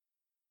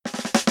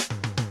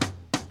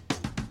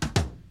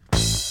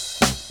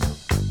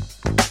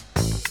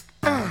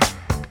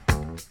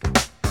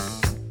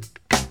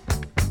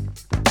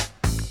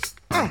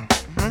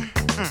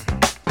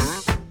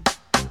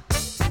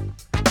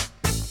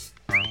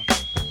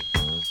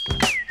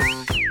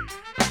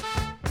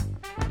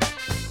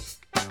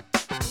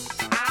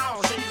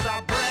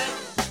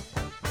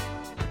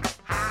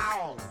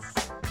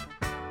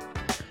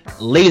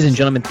Ladies and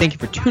gentlemen, thank you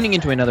for tuning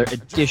into another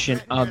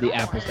edition of the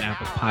Apples to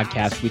Apples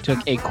podcast. We took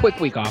a quick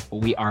week off,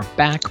 but we are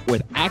back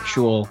with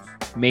actual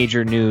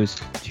major news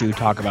to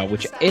talk about,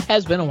 which it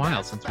has been a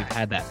while since we've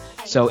had that.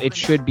 So it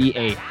should be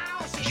a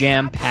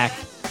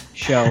jam-packed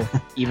show,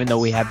 even though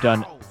we have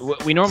done...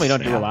 We normally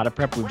don't do a lot of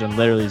prep. We've done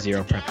literally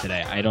zero prep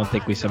today. I don't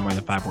think we said more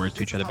than 5 words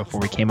to each other before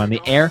we came on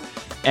the air.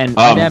 And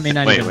my dad may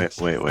not wait.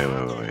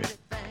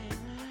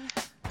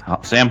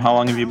 Sam, how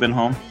long have you been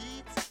home?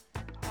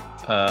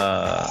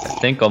 I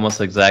think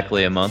almost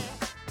exactly a month.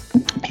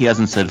 He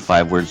hasn't said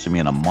 5 words to me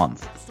in a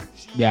month.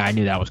 Yeah, I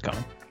knew that was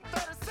coming.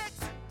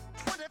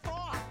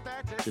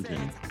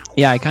 Continue.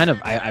 Yeah,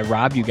 I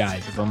robbed you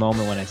guys of a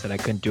moment when I said I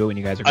couldn't do it when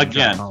you guys were going to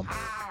drive home.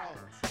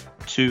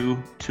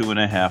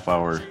 2.5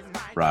 hour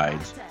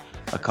rides,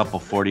 a couple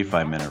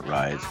 45-minute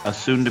rides, a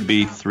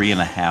soon-to-be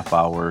 3.5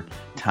 hour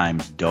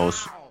times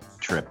dose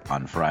trip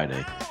on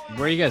Friday.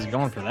 Where are you guys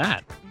going for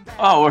that?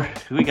 Oh,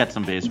 we got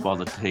some baseball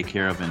to take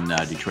care of in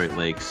Detroit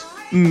Lakes,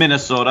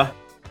 Minnesota.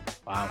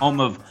 Wow.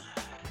 Home of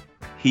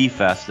He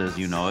Fest, as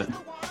you know it.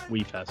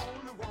 We Fest.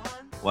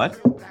 What?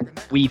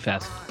 We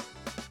Fest.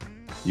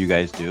 You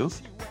guys do?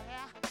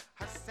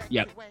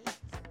 Yep.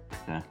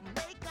 Okay.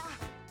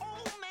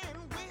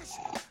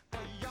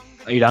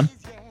 Are you done?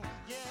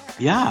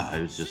 Yeah,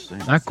 I was just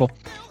saying. All right, cool.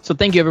 So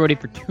thank you everybody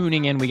for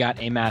tuning in. We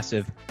got a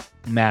massive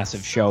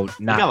show. Not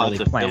we got really lots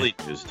of planned. Philly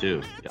news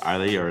too. Are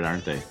they or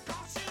aren't they?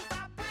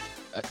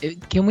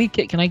 Can I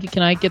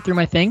get through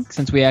my thing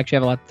since we actually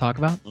have a lot to talk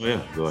about? Oh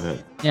yeah, go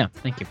ahead. Yeah,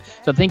 thank you.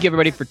 So thank you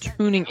everybody for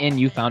tuning in.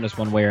 You found us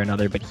one way or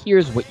another, but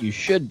here's what you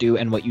should do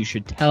and what you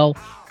should tell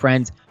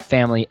friends,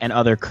 family, and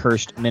other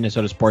cursed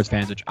Minnesota sports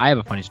fans, which I have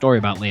a funny story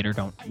about later.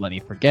 Don't let me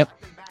forget.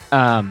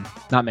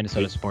 Not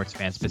Minnesota sports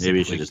fans specifically. Maybe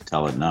you should just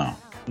tell it now.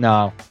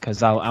 No,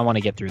 because I want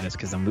to get through this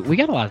because we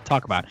got a lot to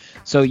talk about.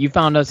 So you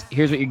found us.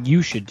 Here's what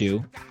you should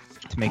do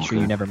to make sure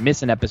you never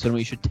miss an episode. What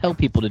you should tell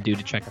people to do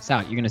to check us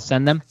out. You're going to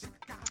send them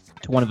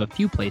to one of a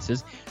few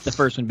places. The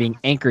first one being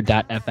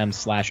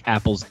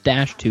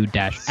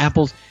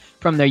anchor.fm/apples-to-apples.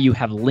 From there, you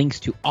have links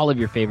to all of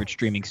your favorite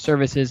streaming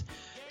services,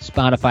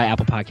 Spotify,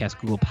 Apple Podcasts,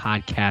 Google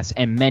Podcasts,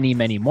 and many,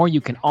 many more.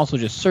 You can also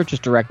just search us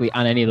directly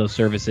on any of those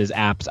services,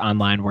 apps,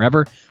 online,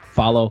 wherever.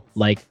 Follow,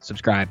 like,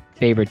 subscribe,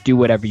 favorite, do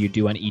whatever you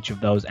do on each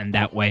of those. And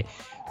that way,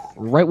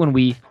 right when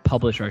we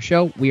publish our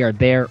show, we are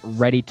there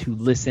ready to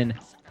listen,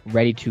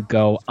 ready to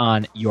go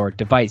on your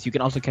device. You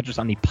can also catch us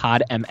on the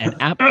PodMN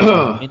app,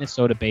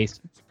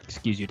 Minnesota-based.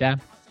 Excuse you, Dad.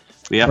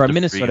 We have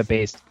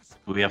Minnesota-based.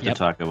 We have to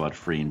talk about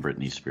freeing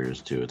Britney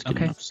Spears too. It's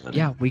getting upsetting.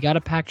 Yeah, we got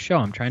a packed show.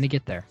 I'm trying to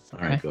get there. All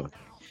right, go ahead.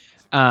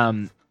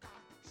 I'm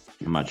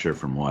not sure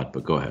from what,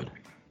 but go ahead.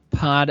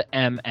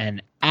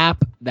 PodMN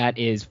app, that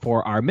is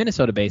for our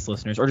Minnesota-based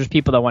listeners or just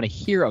people that want to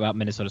hear about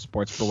Minnesota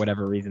sports for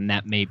whatever reason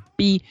that may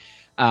be.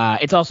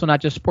 It's also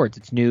not just sports.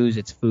 It's news,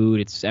 it's food,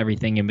 it's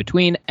everything in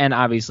between, and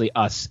obviously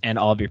us and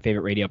all of your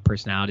favorite radio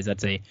personalities.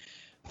 That's a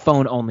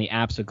phone-only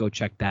app, so go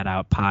check that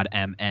out,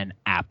 PodMN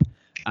app.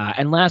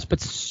 And last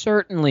but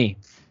certainly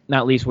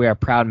not least, we are a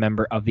proud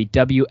member of the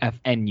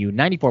WFNU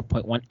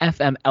 94.1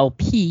 FM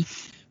LP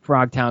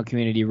Frogtown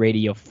Community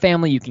Radio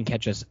family. You can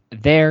catch us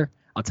there.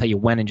 I'll tell you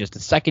when in just a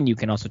second. You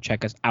can also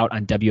check us out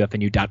on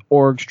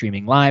WFNU.org,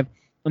 streaming live,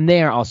 and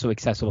they are also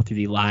accessible through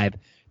the Live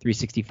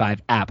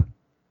 365 app.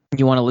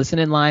 You want to listen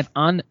in live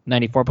on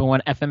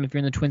 94.1 FM if you're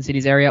in the Twin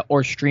Cities area,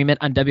 or stream it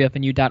on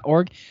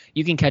WFNU.org.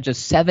 You can catch us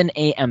 7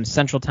 a.m.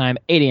 Central Time,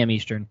 8 a.m.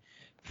 Eastern,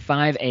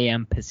 5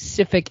 a.m.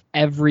 Pacific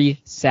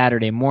every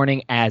Saturday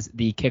morning as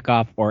the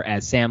kickoff, or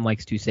as Sam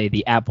likes to say,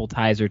 the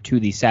appetizer to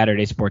the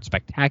Saturday Sports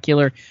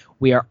Spectacular.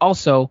 We are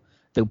also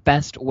the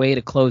best way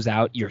to close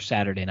out your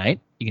Saturday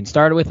night. You can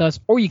start it with us,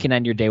 or you can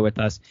end your day with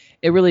us.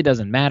 It really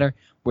doesn't matter.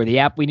 We're the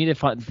app. We need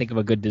to think of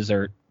a good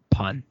dessert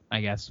pun,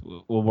 I guess.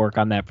 We'll work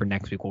on that for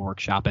next week. We'll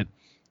workshop it.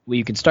 Well,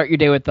 you can start your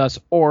day with us,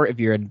 or if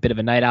you're a bit of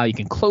a night owl, you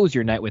can close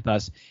your night with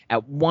us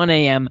at 1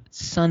 a.m.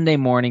 Sunday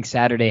morning,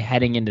 Saturday,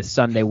 heading into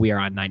Sunday. We are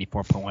on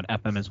 94.1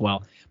 FM as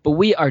well. But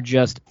we are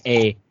just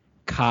a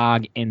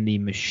cog in the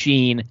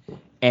machine,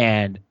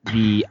 and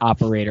the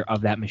operator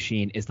of that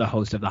machine is the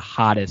host of the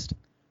hottest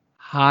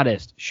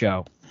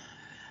show.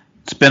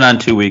 It's been on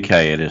 2-week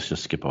hiatus.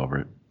 Just skip over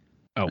it.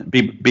 Oh.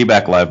 Be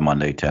back live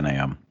Monday, 10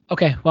 a.m.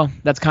 Okay, well,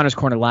 that's Connor's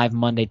Corner live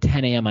Monday,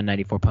 10 a.m. on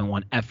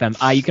 94.1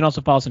 FM. You can also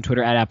follow us on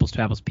Twitter at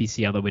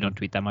Apples2ApplesPC, although we don't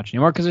tweet that much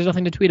anymore because there's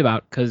nothing to tweet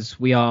about because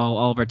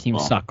all of our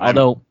teams suck.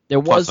 Although there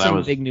was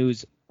some big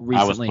news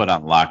recently. I was put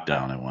on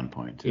lockdown at one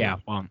point, too. Yeah,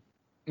 well,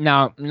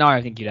 now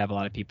I think you'd have a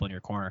lot of people in your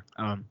corner.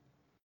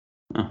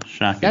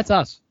 Shocking. That's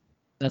us.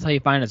 That's how you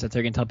find us. That's how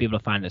you can tell people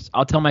to find us.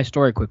 I'll tell my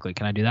story quickly.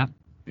 Can I do that?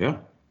 Yeah.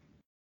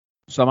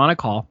 So I'm on a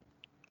call.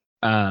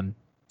 Have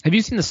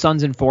you seen the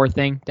Suns in 4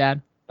 thing,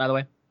 Dad, by the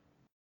way?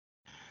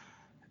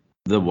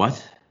 The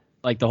what?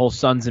 Like the whole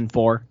Suns in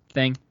 4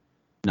 thing?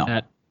 No.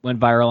 That went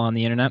viral on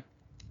the internet?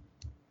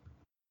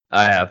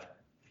 I have.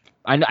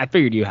 I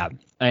figured you have.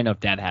 I didn't know if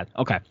Dad had.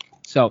 Okay.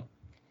 So.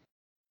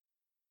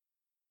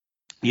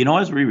 You know,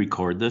 as we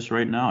record this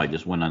right now, I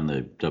just went on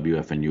the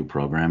WFNU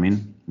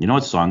programming. You know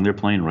what song they're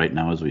playing right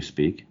now as we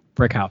speak?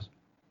 Brick House.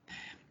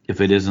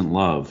 If It Isn't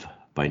Love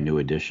by New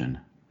Edition.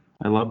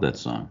 I love that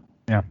song.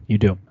 Yeah, you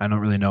do. I don't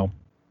really know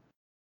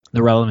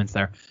the relevance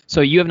there.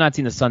 So you have not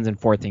seen the Suns in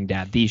 4 thing,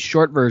 Dad. The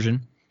short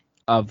version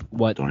of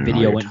what Don't even know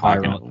video what went you're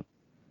talking viral. about.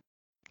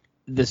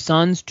 The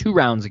Suns 2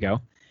 rounds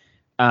ago.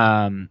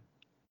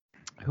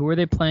 Who were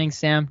they playing,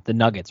 Sam? The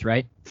Nuggets,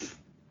 right?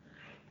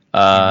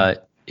 Yeah,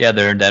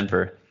 they're in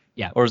Denver.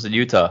 Yeah. Or is it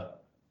Utah?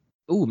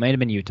 Ooh, it might have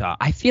been Utah.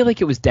 I feel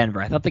like it was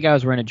Denver. I thought the guy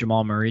was wearing a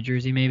Jamal Murray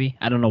jersey, maybe.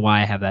 I don't know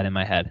why I have that in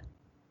my head.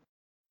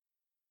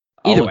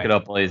 I'll Either look way. it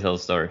up while you tell the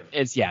story.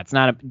 It's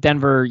not a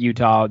Denver,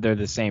 Utah. They're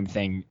the same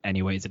thing,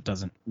 anyways. It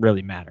doesn't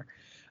really matter.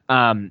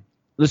 The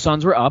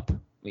Suns were up,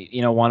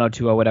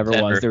 1-0, whatever it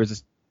Denver. was. There was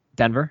this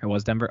Denver. It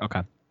was Denver.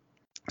 Okay.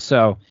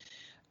 So,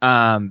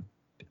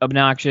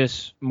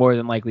 obnoxious, more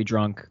than likely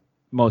drunk,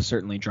 most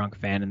certainly drunk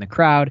fan in the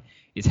crowd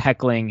is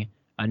heckling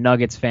a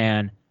Nuggets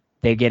fan.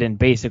 They get in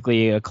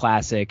basically a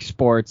classic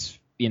sports,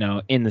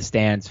 in the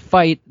stands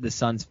fight. The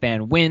Suns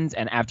fan wins,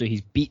 and after he's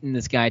beaten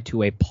this guy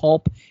to a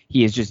pulp,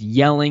 he is just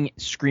yelling,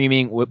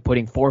 screaming,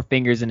 putting 4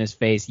 fingers in his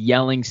face,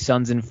 yelling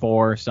Suns in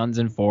 4, Suns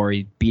in 4.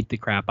 He beat the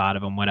crap out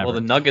of him, whatever. Well,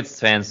 the Nuggets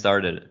fans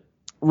started it.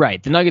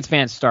 Right. The Nuggets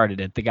fans started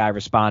it. The guy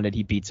responded.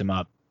 He beats him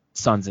up.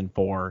 Suns in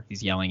 4.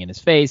 He's yelling in his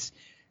face.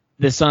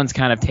 The Suns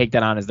kind of take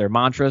that on as their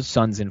mantra.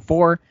 Suns in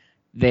 4.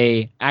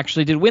 They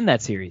actually did win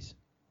that series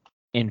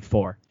in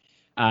 4.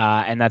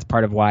 And that's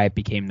part of why it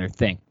became their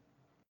thing.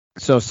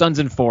 So Suns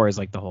in 4 is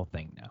like the whole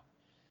thing now.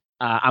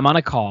 I'm on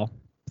a call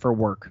for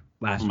work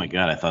last Oh my week.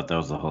 God, I thought that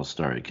was the whole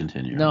story.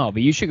 Continue. No,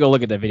 but you should go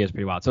look at that video. It's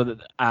pretty wild. So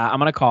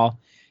I'm on a call.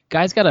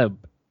 Guy's got a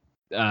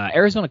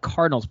Arizona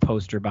Cardinals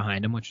poster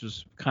behind him, which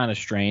was kind of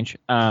strange.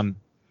 And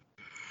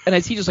I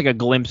see just like a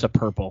glimpse of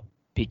purple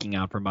peeking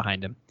out from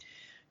behind him.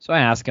 So I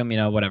ask him,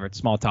 whatever, it's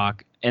small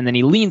talk. And then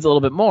he leans a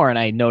little bit more, and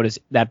I notice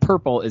that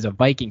purple is a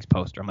Vikings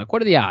poster. I'm like,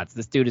 what are the odds?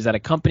 This dude is at a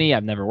company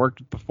I've never worked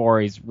with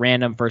before. He's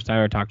random. First time I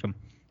ever talked to him.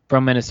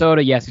 From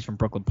Minnesota. Yes, he's from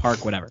Brooklyn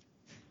Park, whatever.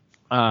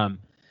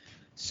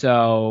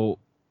 So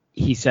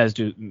he says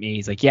to me,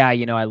 he's like, yeah,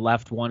 I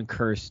left one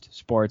cursed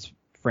sports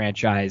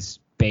franchise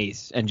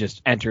base and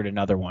just entered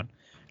another one.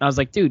 And I was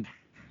like, dude,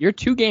 you're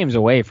 2 games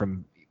away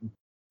from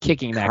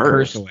kicking that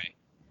curse away.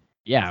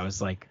 Yeah, I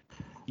was like,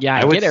 yeah,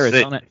 I get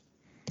Arizona.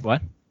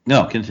 What?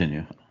 No,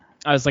 continue.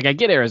 I was like, I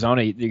get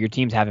Arizona. Your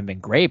teams haven't been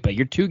great, but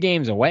you're 2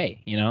 games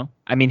away,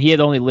 I mean, he had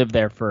only lived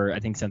there for, I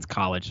think, since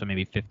college, so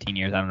maybe 15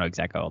 years. I don't know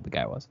exactly how old the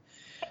guy was.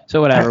 So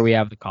whatever, we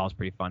have the call is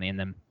pretty funny. And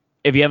then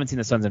if you haven't seen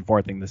the Suns in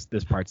 4 thing, this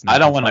part's not I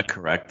don't want to funny.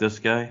 correct this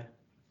guy,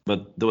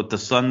 but what the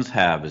Suns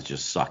have is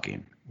just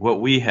sucking.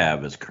 What we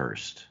have is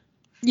cursed.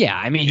 Yeah,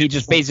 I mean, he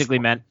just basically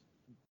meant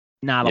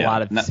not a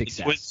lot of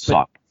success. Twins But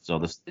suck.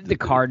 So the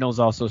Cardinals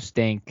also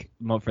stink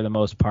for the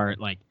most part.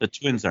 Like, the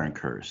Twins aren't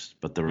cursed,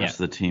 but the rest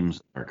of the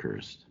teams are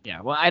cursed.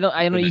 yeah, well, I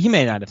don't. He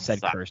may not have said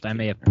cursed. I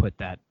may have put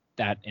that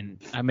in.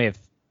 I may have,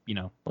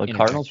 Well, the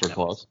Cardinals were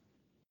close.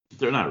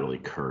 They're not really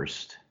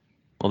cursed.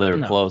 Well, they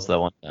were close that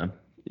one time.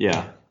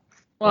 Yeah.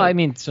 Well, I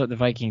mean, so the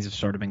Vikings have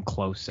sort of been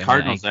close.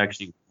 Cardinals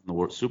actually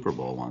won the Super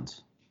Bowl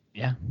once.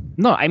 Yeah.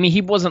 No, I mean,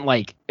 he wasn't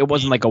like, it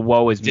wasn't like a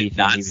woe is me Did thing.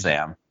 not, He was,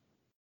 Sam.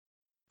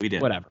 We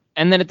did. whatever.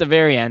 And then at the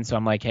very end, so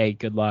I'm like, hey,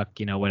 good luck,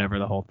 whatever,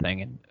 the whole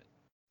thing. And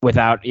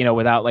without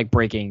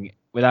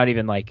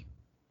even like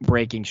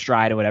breaking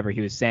stride or whatever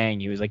he was saying,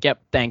 he was like, yep,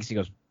 thanks. He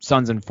goes,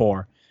 Suns in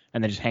 4,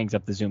 and then just hangs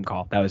up the Zoom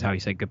call. That was how he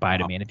said goodbye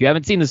to me. And if you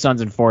haven't seen the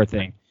Suns in 4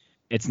 thing,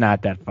 it's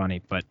not that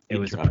funny, but it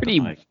was a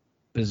pretty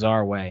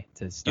bizarre way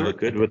to start. You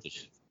look good with the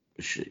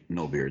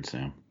no beard,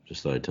 Sam.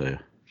 Just thought I'd tell you.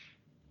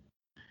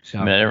 So,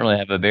 I mean, I didn't really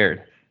have a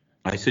beard.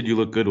 I said you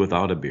look good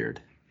without a beard.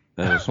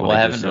 That Well, I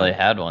haven't really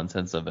had one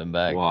since I've been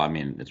back. Well, I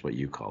mean, it's what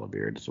you call a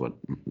beard. It's what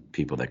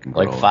people that can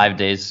grow. Like 5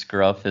 days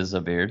scruff is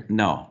a beard.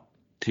 No,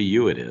 to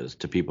you it is.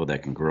 To people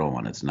that can grow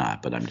one, it's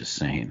not. But I'm just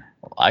saying.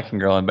 Well, I can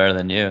grow one better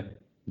than you.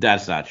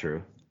 That's not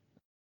true.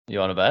 You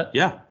want to bet?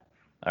 Yeah.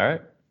 All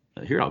right.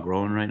 Here, I'll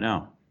grow one right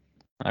now.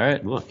 All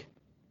right. Look.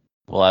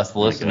 We'll ask the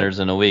listeners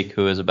in a week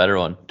who is a better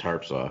one.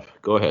 Tarps off.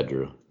 Go ahead,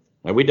 Drew.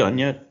 Are we done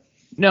yet?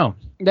 no,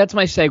 that's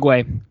my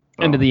segue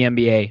into the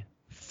NBA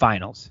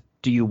Finals.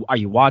 Are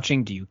you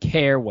watching? Do you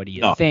care? What do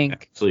you think? I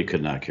absolutely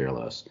could not care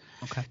less.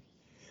 Okay.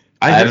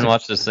 I haven't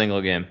watched a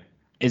single game.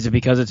 Is it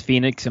because it's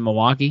Phoenix and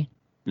Milwaukee?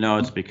 No,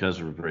 it's because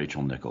of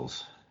Rachel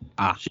Nichols.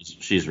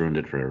 She's ruined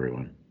it for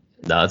everyone.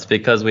 No, it's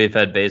because we've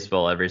had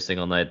baseball every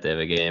single night. They have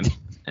a game,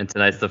 and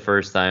tonight's the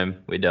first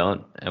time we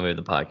don't, and we have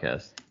the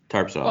podcast.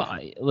 Tarps off.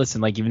 Well,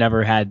 listen, like you've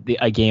never had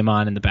a game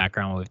on in the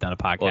background when we've done a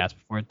podcast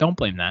before. Don't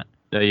blame that.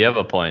 No, you have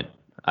a point.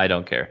 I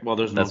don't care. Well,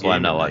 that's why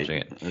I'm not watching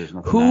it.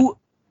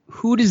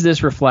 Who does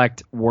this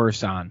reflect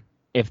worse on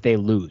if they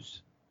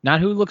lose?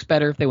 Not who looks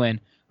better if they win.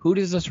 Who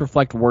does this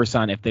reflect worse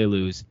on if they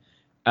lose?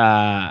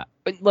 But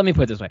let me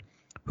put it this way.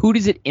 Who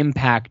does it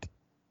impact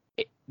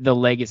the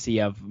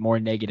legacy of more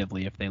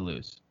negatively if they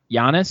lose?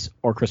 Giannis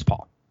or Chris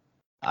Paul?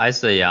 I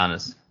say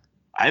Giannis.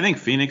 I think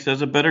Phoenix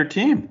has a better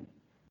team.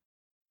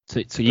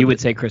 So you would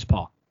say Chris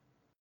Paul?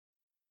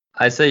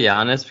 I say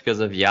Giannis because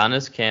if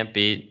Giannis can't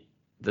beat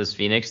this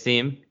Phoenix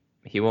team,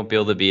 he won't be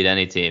able to beat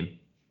any team.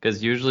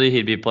 because usually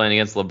he'd be playing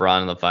against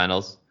LeBron in the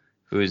finals,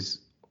 who's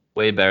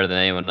way better than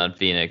anyone on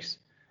Phoenix,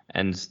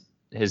 and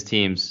his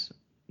teams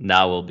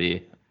now will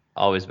be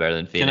always better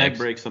than Phoenix. Can I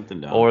break something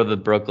down? Or the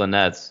Brooklyn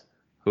Nets,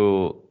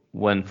 who,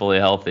 when fully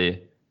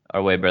healthy,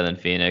 are way better than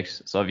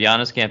Phoenix. So if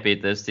Giannis can't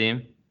beat this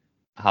team,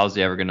 how's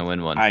he ever going to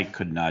win one? I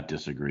could not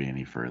disagree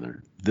any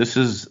further.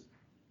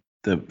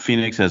 The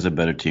Phoenix has a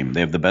better team.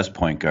 They have the best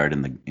point guard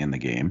in the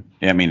game.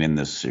 I mean, in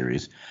this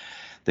series,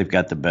 they've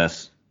got the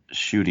best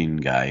shooting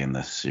guy in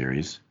this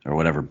series, or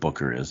whatever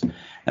Booker is,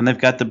 and they've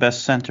got the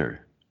best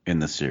center in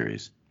the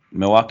series.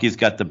 Milwaukee's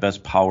got the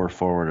best power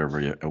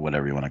forward, or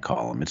whatever you want to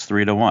call him. It's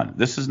 3-1.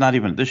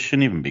 This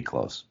shouldn't even be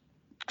close.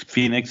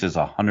 Phoenix is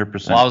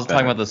 100%. Well, I was better.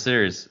 talking about the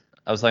series.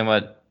 I was talking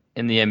about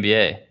in the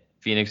NBA.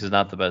 Phoenix is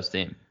not the best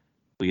team.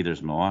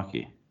 There's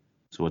Milwaukee.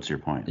 So what's your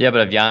point? Yeah,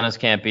 but if Giannis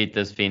can't beat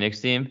this Phoenix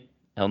team,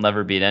 he'll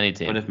never beat any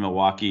team. But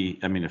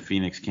if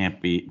Phoenix can't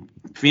beat,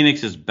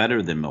 Phoenix is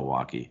better than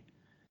Milwaukee.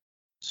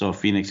 So if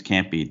Phoenix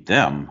can't beat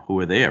them, who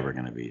are they ever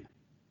going to beat?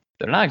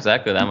 They're not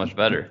exactly that much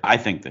better. I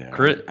think they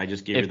are. I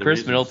just gave you the If Chris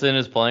reasons. Middleton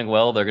is playing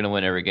well, they're going to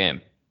win every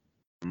game.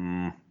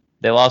 Mm,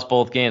 They lost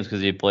both games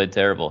because he played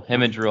terrible.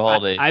 Him and Drew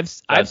Holiday. I've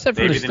said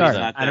from maybe the then start. he's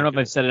not I don't know that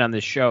if I've said it on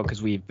this show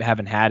because we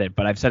haven't had it,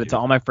 but I've said it to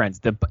all my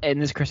friends.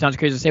 And this sounds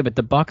crazy to say, but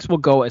the Bucks will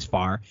go as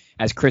far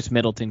as Chris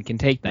Middleton can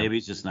take them. maybe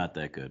he's just not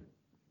that good.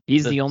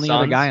 He's The the only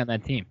other Suns- guy on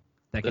that team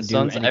that The can Suns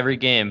do anything. every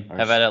game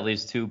have had at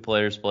least two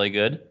players play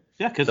good.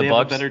 Yeah, because The they have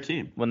Bucks- a better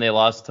team. When they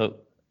lost the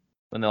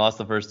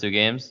first two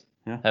games,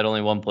 Yeah. had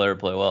only one player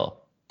play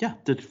well. Yeah,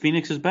 the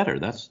Phoenix is better.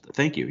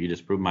 Thank you. You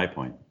just proved my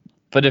point.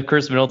 But if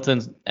Chris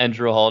Middleton and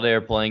Drew Holiday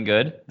are playing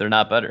good, they're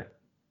not better.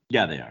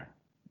 Yeah, they are.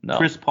 No.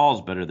 Chris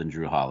Paul's better than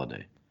Drew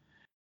Holiday.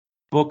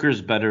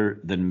 Booker's better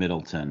than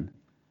Middleton.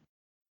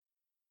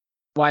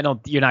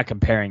 You're not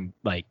comparing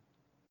like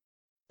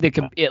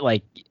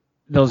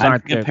those I'm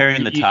aren't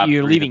comparing the top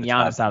You're three to leaving the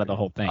Giannis top out of the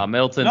whole thing.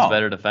 Middleton's No.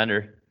 better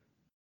defender.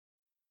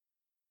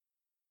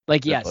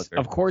 Like than yes, Booker.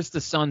 of course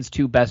the Suns'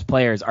 two best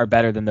players are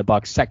better than the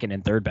Bucks' second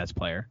and third best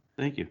player.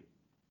 Thank you.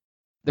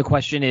 The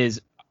question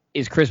is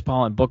Chris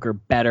Paul and Booker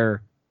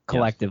better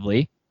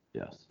collectively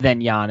Yes. than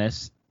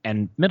Giannis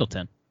and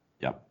Middleton?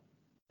 Yep.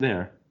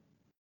 There.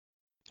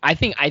 I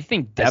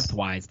think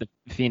depth-wise, the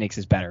Phoenix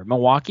is better.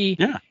 Milwaukee,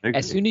 Yeah. I agree.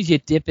 as soon as you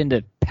dip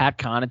into Pat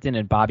Connaughton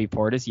and Bobby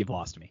Portis, you've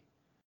lost me.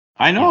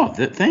 I know.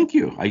 Thank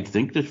you. I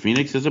think that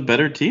Phoenix is a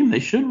better team. They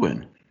should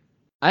win.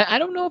 I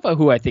don't know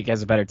who I think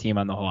has a better team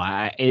on the whole.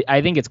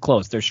 I think it's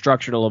close. They're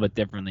structured a little bit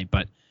differently.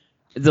 But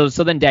so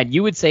then, Dad,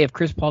 you would say if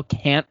Chris Paul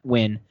can't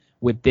win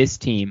with this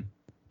team,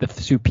 the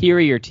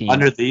superior team,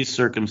 Under these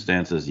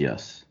circumstances,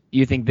 yes.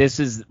 you think this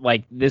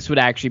would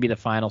actually be the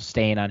final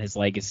stain on his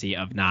legacy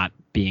of not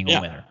being a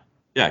winner?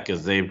 Yeah,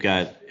 because they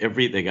got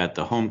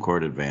the home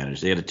court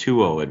advantage. They had a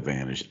 2-0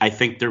 advantage. I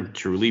think they're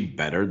truly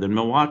better than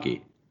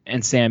Milwaukee.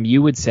 And Sam,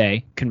 you would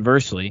say,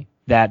 conversely,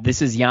 that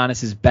this is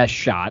Giannis's best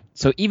shot.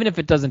 So even if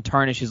it doesn't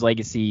tarnish his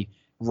legacy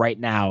right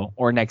now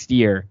or next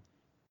year,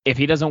 if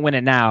he doesn't win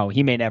it now,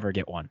 he may never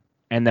get one.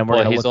 And then we're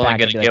going to He's look only back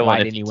going and to be get like, why one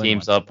if didn't he he win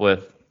teams one? up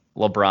with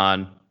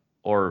LeBron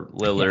or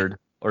Lillard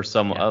or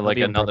someone Yeah, he'll like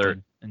be in another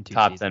Brooklyn in 2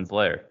 top seasons. 10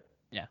 player,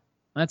 Yeah,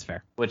 that's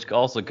fair. which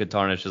also could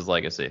tarnish his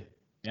legacy.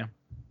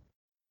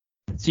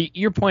 So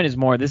your point is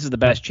more, this is the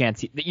best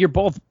chance. You're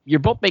both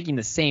making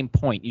the same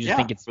point. You just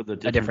think it's for the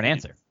a different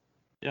answer.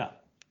 Yeah.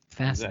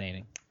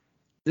 Fascinating.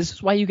 This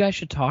is why you guys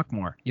should talk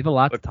more. You have a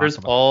lot But to talk Chris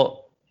about.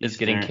 Paul He's is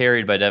getting staring-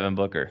 carried by Devin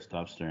Booker.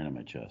 Stop staring at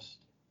my chest.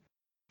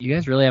 You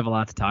guys really have a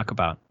lot to talk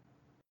about.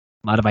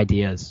 A lot of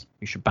ideas.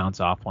 You should bounce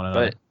off one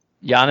another.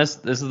 But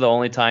Giannis, this is the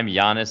only time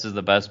Giannis is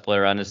the best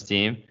player on his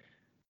team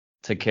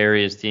to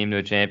carry his team to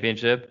a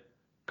championship.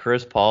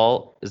 Chris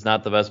Paul is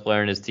not the best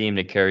player in his team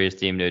to carry his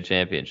team to a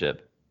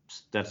championship.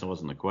 That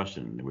wasn't the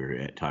question. We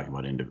were talking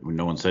about.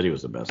 No one said he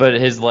was the best.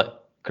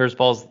 But Chris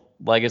Paul's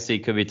legacy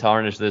could be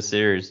tarnished this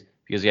series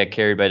because he got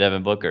carried by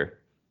Devin Booker.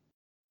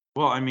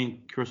 Well, I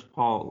mean, Chris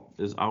Paul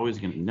is always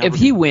going to. if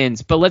he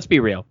wins, but let's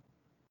be real.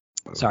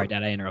 Sorry,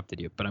 Dad, I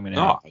interrupted you, but I'm going to.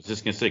 No, I was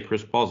just going to say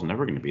Chris Paul's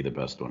never going to be the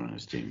best one on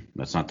his team.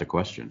 That's not the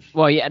question.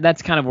 Well, yeah,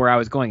 that's kind of where I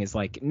was going. Is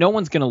like no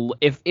one's going to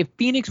if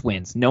Phoenix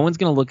wins, no one's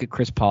going to look at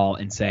Chris Paul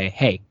and say,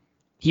 "Hey,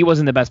 he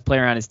wasn't the best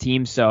player on his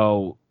team,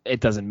 so it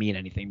doesn't mean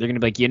anything." They're going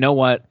to be like, "You know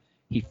what?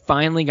 He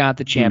finally got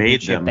the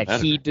championship them that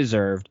better. he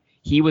deserved.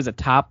 He was a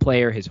top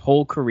player his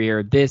whole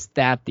career. This,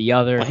 that, the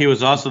other." Well, he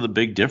was also the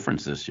big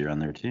difference this year on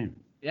their team.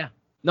 Yeah.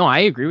 No, I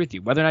agree with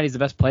you. Whether or not he's the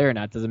best player or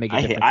not doesn't make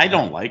a difference. I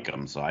don't like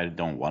him, so I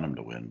don't want him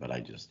to win. But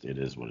it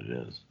is what it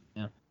is.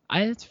 Yeah.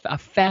 It's a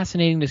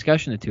fascinating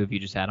discussion the two of you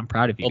just had. I'm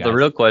proud of you Well, guys. the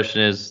real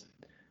question is,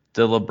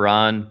 did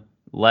LeBron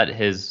let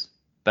his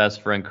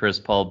best friend Chris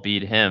Paul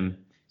beat him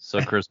so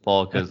Chris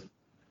Paul could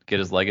get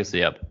his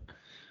legacy up?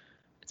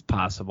 It's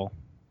possible.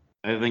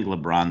 I think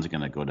LeBron's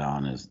going to go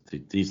down as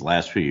these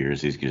last few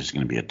years. He's just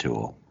going to be a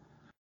tool.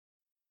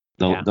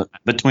 Yeah.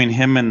 Between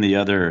him and the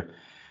other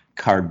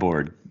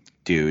cardboard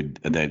dude,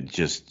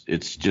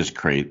 it's just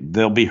crazy.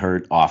 They'll be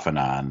hurt off and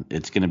on.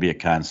 It's going to be a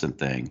constant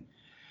thing.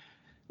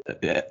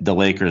 The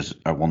Lakers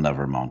will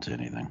never amount to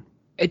anything.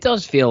 It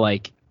does feel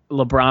like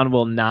LeBron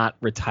will not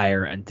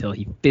retire until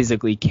he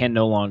physically can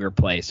no longer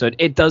play. So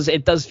it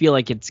does feel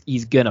like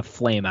he's gonna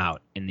flame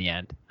out in the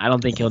end. I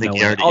don't think he'll know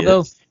when.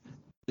 Although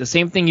the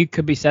same thing you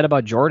could be said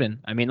about Jordan.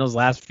 I mean, those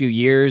last few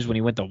years when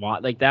he went to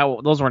like that,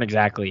 those weren't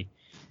exactly.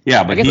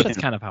 Yeah, but I guess that's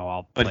kind of how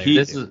all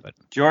players do.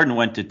 Jordan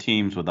went to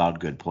teams without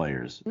good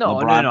players. No.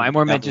 I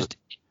more meant just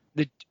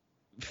the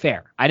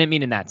fair. I didn't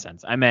mean in that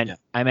sense. I meant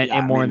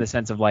in the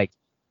sense of like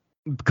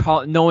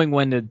knowing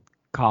when to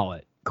call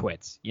it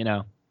quits. You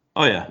know.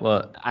 Oh yeah.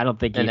 Well, I don't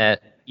think either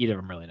of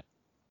them really know.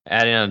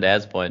 Adding on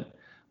Dad's point,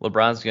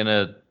 LeBron's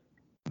gonna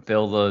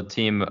build a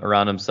team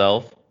around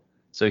himself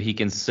so he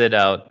can sit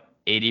out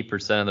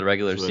 80% of the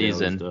regular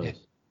season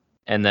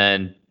and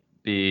then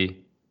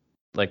be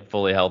like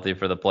fully healthy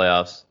for the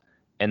playoffs.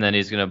 And then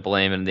he's gonna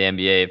blame the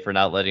NBA for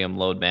not letting him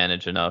load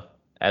manage enough,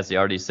 as he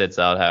already sits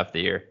out half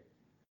the year.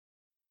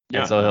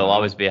 Yeah. And so he'll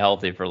always be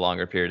healthy for a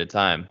longer period of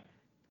time.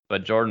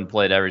 But Jordan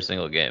played every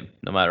single game,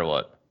 no matter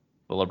what.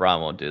 But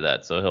LeBron won't do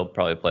that, so he'll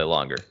probably play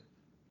longer.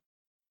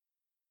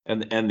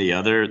 And the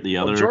other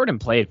Jordan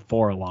played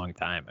for a long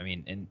time. I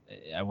mean, and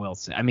I will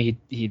say, I mean,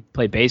 he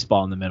played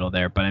baseball in the middle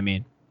there, but I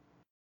mean,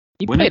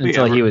 he played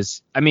until he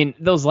was. I mean,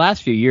 those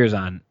last few years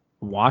on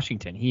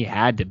Washington, he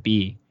had to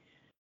be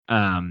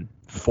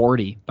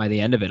 40 by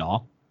the end of it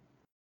all.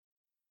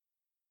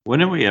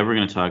 When are we ever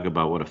going to talk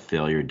about what a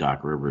failure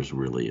Doc Rivers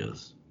really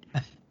is?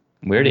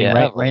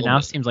 Right now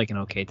seems like an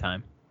okay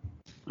time.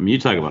 I mean, you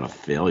talk about a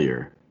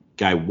failure.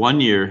 Guy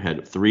 1 year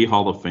had 3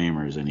 Hall of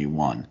Famers and he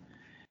won.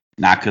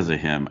 Not because of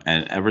him.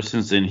 And ever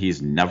since then,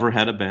 he's never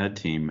had a bad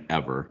team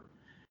ever.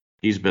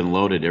 He's been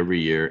loaded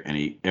every year,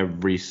 and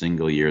every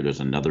single year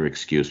there's another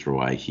excuse for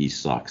why he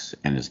sucks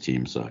and his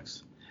team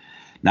sucks.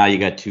 Now you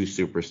got 2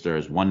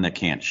 superstars, one that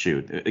can't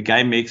shoot. A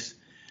guy makes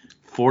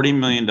 $40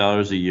 million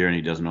a year and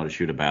he doesn't know how to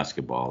shoot a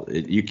basketball.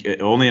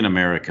 Only in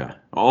America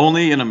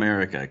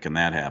can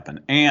that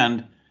happen.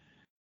 And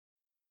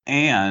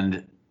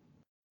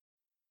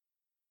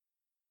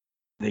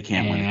they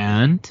can't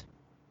win.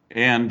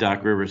 And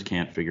Doc Rivers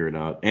can't figure it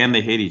out. And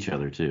they hate each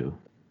other, too.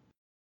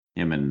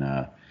 Him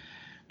and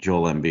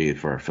Joel Embiid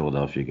for our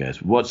Philadelphia guys.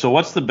 So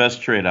what's the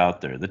best trade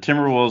out there? The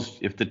Timberwolves,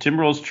 if the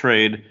Timberwolves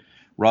trade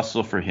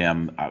Russell for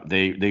him,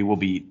 they will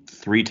be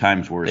 3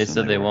 times worse. They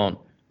said they won't.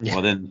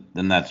 Well, then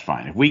that's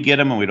fine. If we get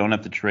him and we don't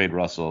have to trade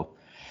Russell.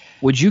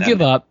 Would you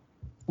give up?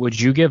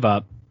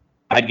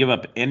 I'd give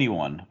up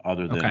anyone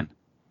other than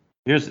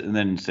and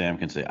then Sam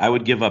can say, I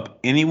would give up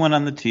anyone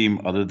on the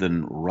team other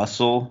than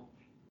Russell,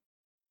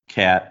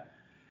 Cat,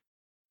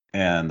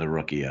 and the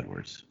rookie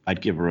Edwards.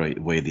 I'd give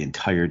away the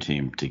entire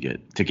team to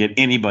get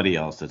anybody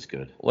else that's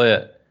good. Well,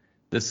 yeah.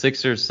 The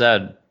Sixers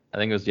said, I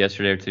think it was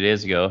yesterday or 2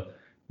 days ago,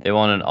 they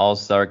want an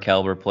all-star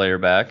caliber player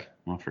back.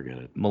 I'll forget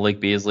it.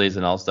 Malik Beasley is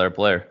an all-star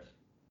player.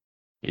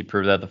 He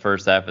proved that the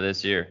first half of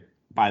this year.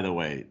 By the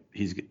way,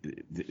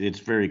 it's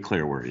very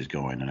clear where he's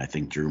going, and I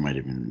think Drew might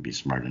even be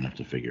smart enough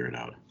to figure it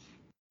out.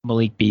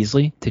 Malik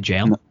Beasley to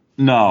jail?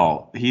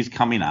 No, he's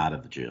coming out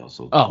of the jail,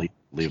 so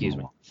leave him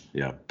alone.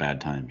 Yeah, bad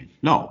timing.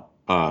 No,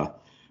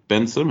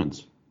 Ben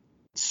Simmons.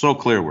 It's so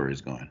clear where he's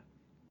going.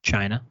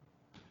 China?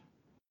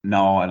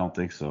 No, I don't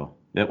think so.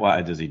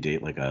 Why does he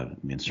date like a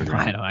Instagram?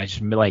 I don't. I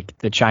just like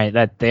the China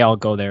that they all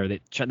go there.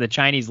 The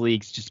Chinese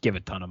leagues just give a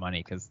ton of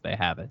money because they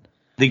have it.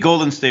 The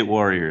Golden State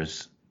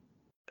Warriors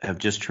have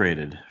just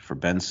traded for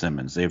Ben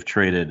Simmons. They've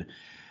traded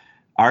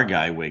our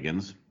guy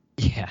Wiggins.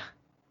 Yeah.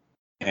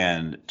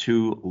 And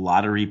 2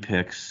 lottery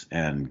picks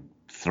and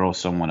throw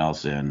someone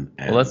else in.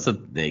 And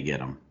they get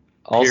them.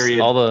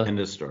 Period. End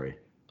of story.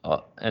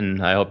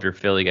 And I hope your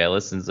Philly guy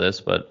listens to this,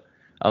 but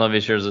I don't know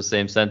if he shares the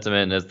same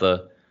sentiment as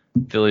the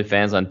Philly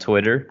fans on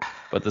Twitter.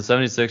 But the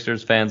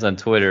 76ers fans on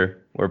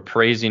Twitter were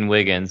praising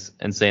Wiggins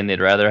and saying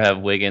they'd rather have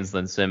Wiggins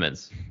than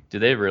Simmons. Do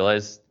they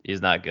realize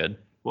he's not good?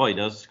 Well, he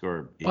does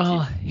score 18. Well,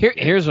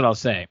 here's what I'll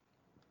say.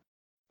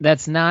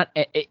 That's not –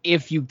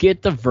 if you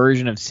get the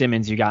version of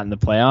Simmons you got in the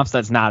playoffs,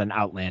 that's not an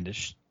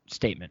outlandish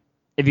statement.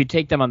 If you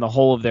take them on the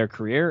whole of their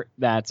career,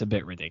 that's a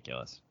bit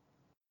ridiculous.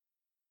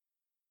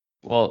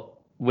 Well,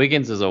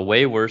 Wiggins is a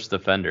way worse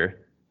defender.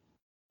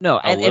 No,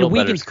 and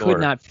Wiggins could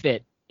not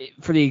fit.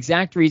 For the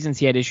exact reasons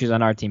he had issues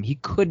on our team, he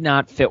could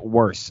not fit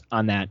worse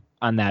on that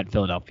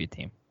Philadelphia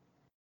team.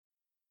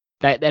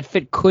 That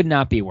fit could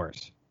not be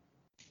worse.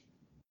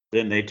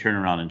 Then they turn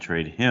around and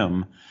trade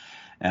him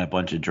and a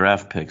bunch of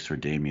draft picks for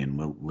Damian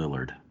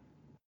Lillard.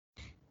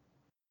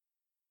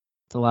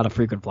 It's a lot of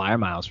frequent flyer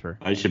miles for.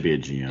 I should be a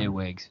GM.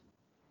 Wiggs.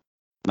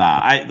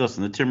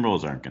 Listen. The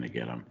Timberwolves aren't going to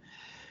get him.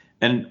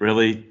 And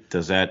really,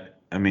 does it?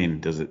 I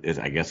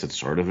guess it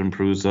sort of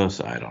improves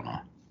us. I don't know.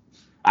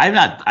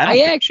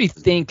 I actually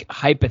think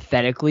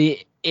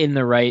hypothetically in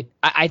the right.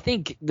 I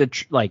think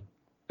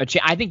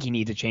I think he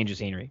needs a change of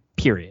scenery.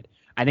 Period.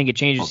 I think a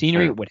change of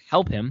scenery would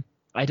help him.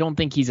 I don't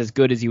think he's as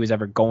good as he was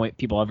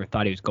people ever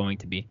thought he was going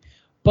to be.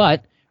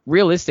 But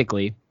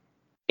realistically,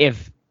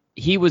 if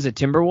he was a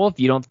Timberwolf,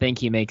 you don't think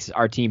he makes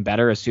our team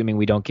better, assuming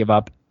we don't give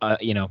up,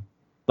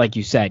 like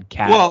you said,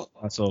 Cat,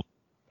 Russell,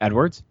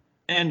 Edwards?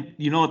 And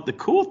you know what the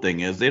cool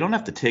thing is? They don't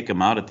have to take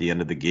him out at the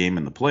end of the game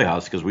in the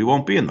playoffs because we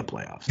won't be in the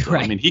playoffs. So,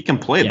 Right. I mean, he can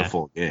play the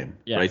full game,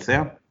 right,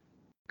 Sam?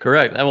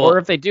 Correct. Or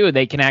if they do,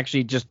 they can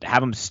actually just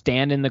have him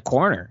stand in the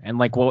corner and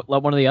let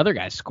one of the other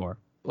guys score.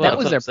 That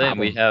was their problem.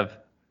 We have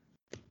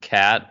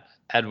Cat,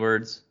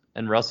 Edwards,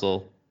 and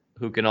Russell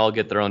who can all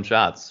get their own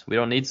shots. We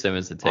don't need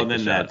Simmons to take the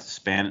shots.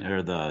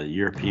 The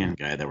European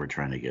guy that we're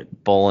trying to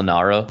get.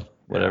 Bolinaro,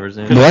 whatever his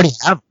name is. We already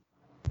have.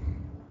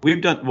 We've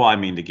done well. I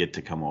mean,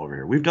 to come over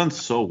here, we've done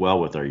so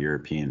well with our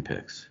European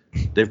picks.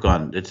 They've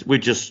gone.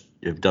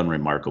 Have done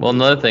remarkable. Well,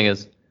 another thing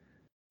is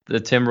the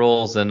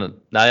Timberwolves, and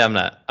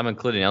I'm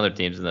including other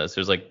teams in this.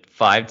 There's like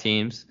 5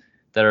 teams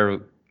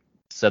that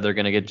said they're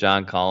going to get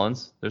John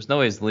Collins. There's no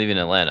way he's leaving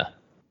Atlanta.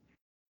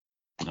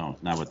 No,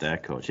 not with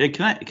that coach. Hey,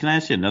 can I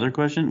ask you another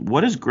question?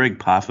 What has Greg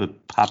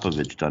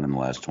Popovich done in the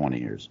last 20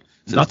 years?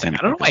 Nothing. I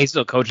don't know why he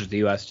still coaches the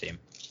U.S. team.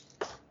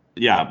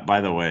 Yeah.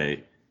 By the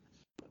way.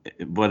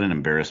 What an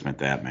embarrassment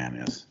that man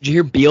is. Did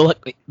you hear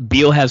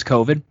Beal has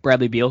COVID?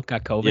 Bradley Beal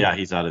got COVID. Yeah,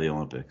 he's out of the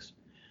Olympics.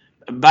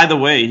 By the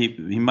way,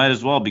 he might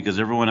as well because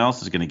everyone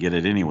else is going to get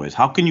it anyways.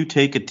 How can you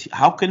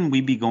how can we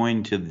be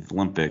going to the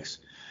Olympics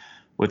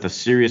with a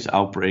serious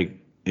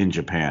outbreak in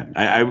Japan?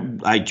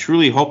 I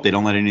truly hope they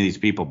don't let any of these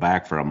people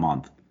back for a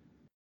month.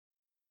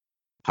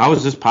 How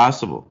is this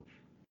possible?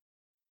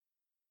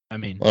 I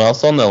mean, well,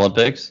 also in the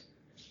Olympics,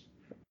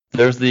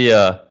 there's the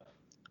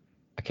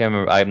I can't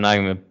remember. I'm not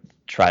even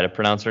try to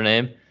pronounce her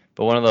name,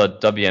 but one of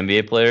the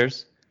WNBA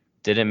players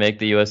didn't make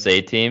the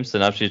USA team, so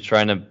now she's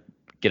trying to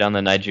get on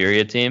the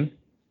Nigeria team,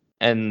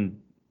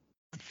 and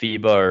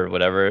FIBA or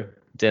whatever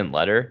didn't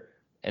let her,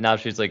 and now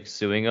she's like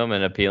suing them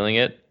and appealing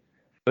it.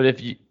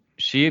 But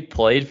she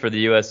played for the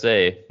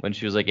USA when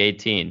she was like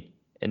 18,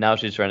 and now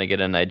she's trying to get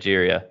in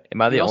Nigeria.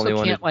 Am I the only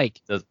one who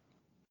does?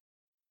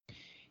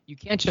 You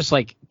can't just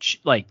like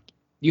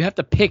you have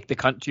to pick the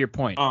country. To your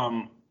point,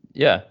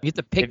 yeah, you have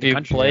to pick if the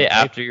country. You play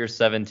after you're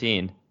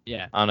 17.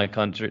 Yeah. On a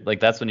country, like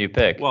that's when you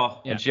pick.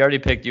 Well, and she already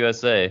picked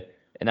USA,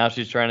 and now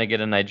she's trying to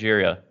get in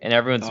Nigeria, and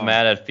everyone's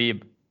mad at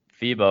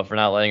FIBA for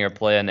not letting her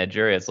play in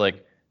Nigeria. It's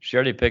like she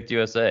already picked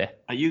USA.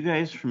 Are you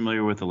guys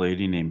familiar with a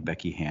lady named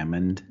Becky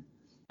Hammond?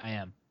 I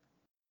am.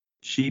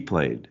 She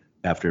played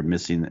after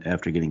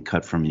getting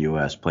cut from the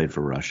U.S. Played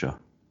for Russia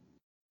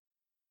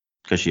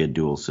because she had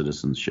dual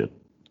citizenship.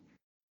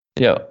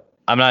 Yeah,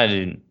 I'm not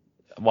even.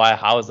 Why?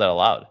 How is that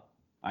allowed?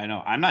 I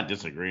know. I'm not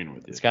disagreeing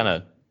with you. It's kind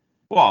of.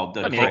 Well,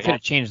 they could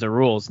have changed the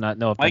rules.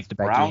 No offense to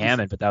Becky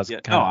Hammond, but that was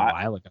kind of a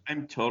while ago.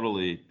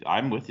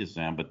 I'm with you,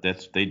 Sam, but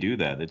they do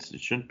that. It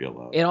shouldn't be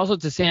allowed. And also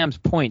to Sam's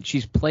point,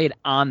 she's played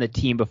on the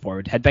team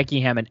before. Had Becky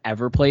Hammond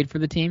ever played for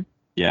the team?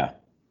 Yeah.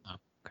 Oh,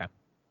 okay.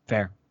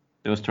 Fair.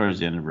 It was towards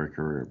the end of her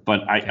career.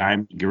 But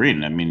I'm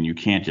agreeing. I mean, you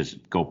can't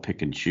just go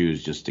pick and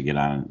choose just to get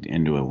on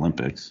into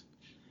Olympics.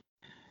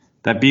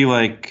 That'd be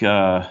like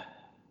never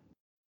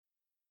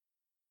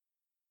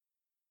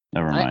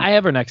mind. I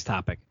have our next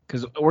topic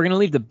because we're gonna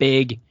leave the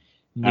big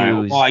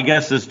news. Well, I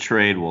guess this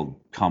trade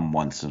will come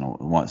once.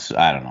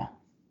 I don't know.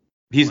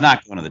 He's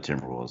not going to the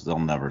Timberwolves. They'll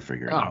never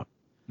figure it out.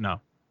 No,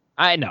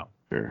 I know.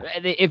 Sure.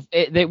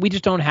 If we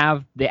just don't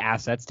have the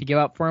assets to give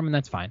up for him, and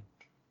that's fine.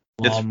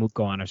 We'll all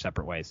go on our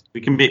separate ways.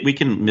 We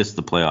can miss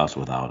the playoffs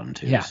without him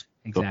too. Yeah,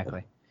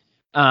 exactly.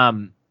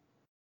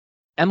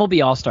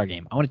 MLB All-Star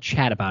Game. I want to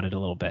chat about it a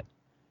little bit.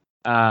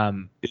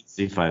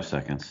 See 5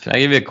 seconds. Can I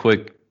give you a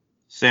quick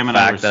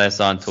fact that I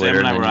saw on Twitter?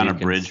 Sam and I were on a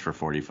bridge for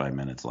 45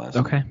 minutes last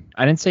night. Okay.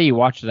 I didn't say you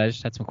watched it. I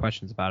just had some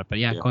questions about it. But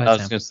yeah, go ahead, I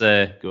was just going to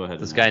say, go ahead.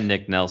 This guy,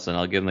 Nick Nelson,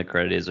 I'll give him the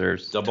credit he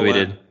deserves,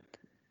 tweeted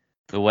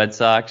the White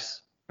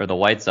Sox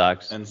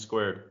and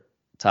squared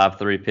top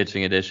 3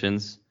 pitching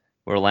additions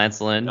were Lance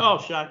Lynn. Oh,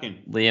 shocking.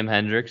 Liam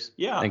Hendricks.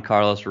 Yeah. And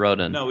Carlos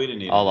Rodon. No, we didn't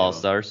need all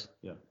All-Stars.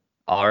 Yeah.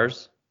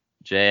 Ours,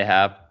 J.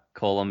 Happ,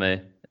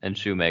 Colome, and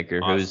Shoemaker,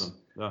 awesome.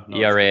 whose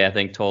ERA, I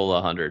think, totaled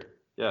 100.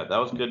 Yeah, that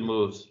was good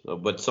moves.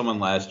 But someone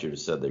last year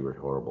said they were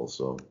horrible,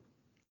 so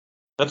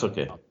that's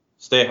okay.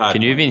 Stay hot.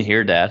 Can you even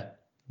hear Dad?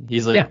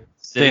 He's like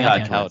sitting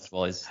on the couch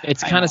while he's. It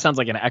kind of sounds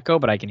like an echo,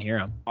 but I can hear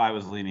him. I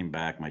was leaning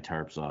back, my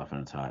tarp's off,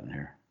 and it's hot in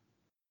here.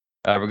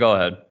 But go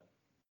ahead.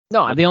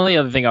 No, the only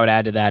other thing I would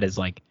add to that is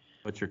like.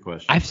 What's your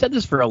question? I've said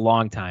this for a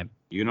long time.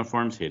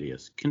 Uniforms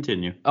hideous.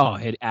 Continue. Oh,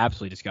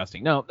 absolutely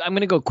disgusting. No, I'm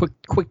gonna go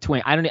quick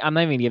twin. I'm not even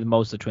gonna give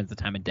most of the Twins the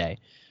time of day.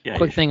 Yeah,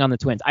 quick thing on the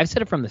Twins. I've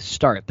said it from the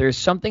start. There's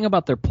something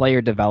about their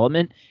player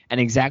development, and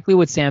exactly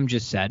what Sam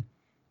just said,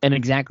 and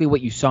exactly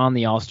what you saw in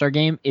the All-Star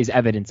game is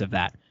evidence of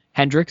that.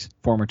 Hendricks,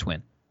 former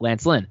Twin.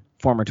 Lance Lynn,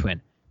 former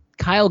Twin.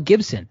 Kyle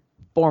Gibson,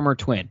 former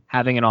Twin,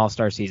 having an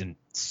All-Star season.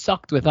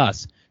 Sucked with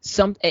us.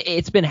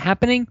 It's been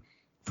happening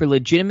for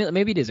legitimately.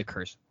 Maybe it is a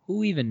curse.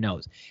 Who even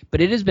knows?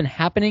 But it has been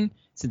happening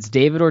since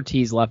David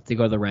Ortiz left to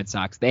go to the Red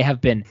Sox. There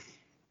have been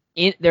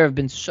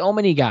so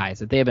many guys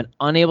that they have been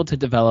unable to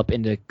develop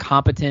into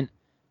competent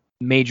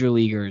major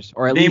leaguers,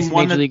 or at least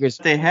major leaguers.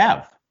 They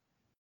have.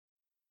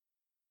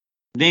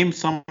 Name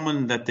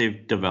someone that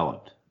they've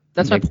developed.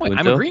 That's my point.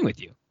 I'm agreeing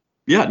with you.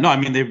 Yeah, no, I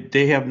mean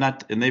they have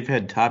not, and they've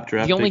had top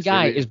draft. The only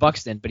guy is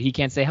Buxton, but he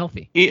can't stay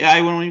healthy.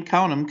 I won't even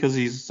count him because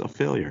he's a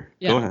failure.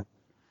 Yeah. Go ahead.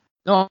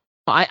 No,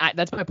 I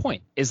that's my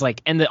point. Is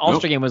like, and the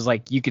All-Star game was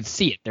like, you could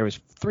see it. There was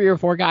 3 or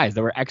 4 guys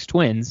that were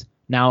ex-Twins,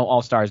 now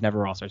All-Stars,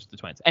 never All-Stars with the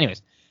Twins.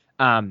 Anyways,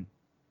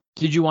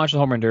 did you watch the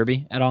Home Run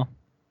Derby at all?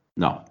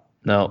 No.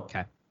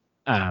 Okay.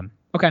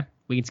 Okay.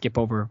 We can skip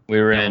over. We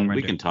were in.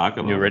 We can talk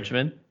about New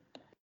Richmond.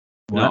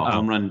 No,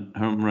 Home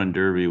Run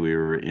Derby. We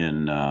were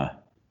in.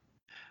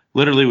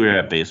 Literally, we were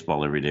at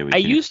baseball every day.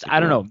 I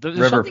don't know.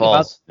 River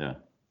Falls.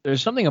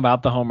 There's something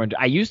about the Home Run.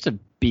 I used to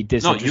be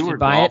disinterested you were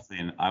by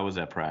golfing. it. I was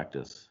at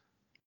practice.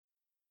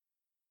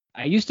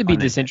 I used to be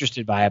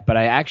disinterested by it, but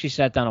I actually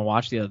sat down and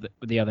watched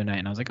the other night,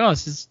 and I was like, oh,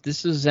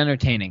 this is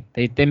entertaining.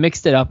 They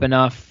mixed it up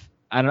enough.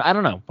 I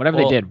don't know. Whatever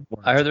they did.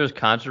 I heard there was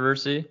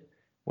controversy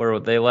where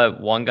they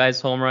let one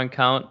guy's home run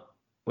count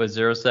with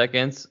 0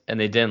 seconds, and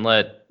they didn't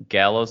let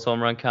Gallo's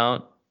home run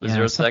count with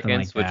 0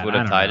 seconds, which would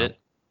have tied it.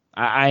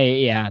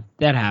 Yeah,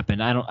 that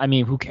happened. I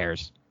mean, who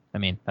cares? I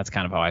mean, that's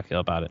kind of how I feel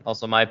about it.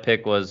 Also, my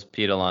pick was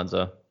Pete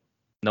Alonso.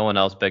 No one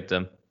else picked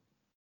him.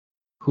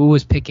 Who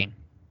was picking?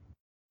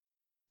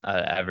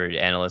 Every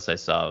analyst I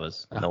saw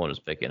no one was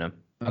picking him.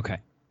 Okay.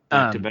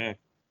 Back to back.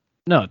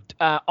 No,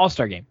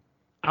 All-Star game.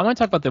 I want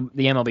to talk about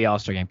the MLB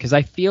All-Star game because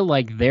I feel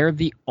like they're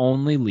the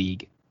only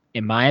league,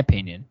 in my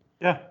opinion,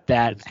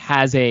 that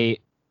has a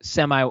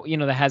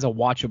that has a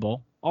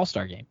watchable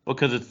All-Star game. Well,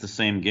 because it's the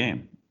same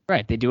game.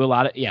 Right. They do a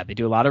lot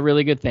of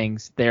really good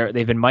things. They've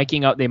been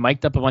miking up. They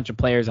mic'd up a bunch of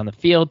players on the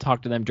field,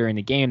 talked to them during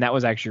the game. That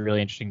was actually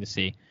really interesting to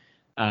see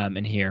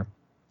and hear.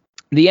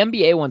 The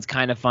NBA one's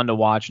kind of fun to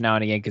watch now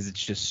and again because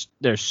it's just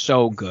they're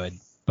so good.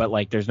 But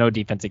like, there's no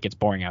defense. It gets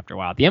boring after a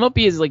while. The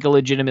MLB is like a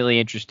legitimately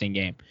interesting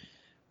game.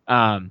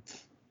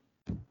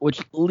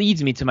 Which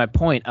leads me to my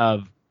point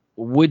of,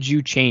 would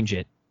you change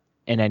it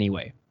in any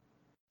way?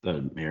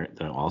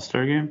 The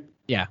All-Star game?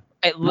 Yeah.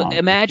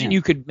 Imagine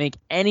you could make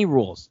any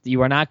rules.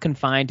 You are not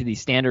confined to the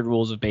standard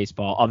rules of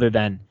baseball other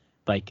than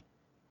like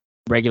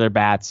regular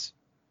bats,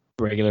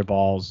 regular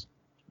balls,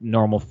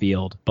 normal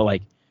field, but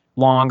like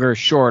longer,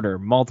 shorter,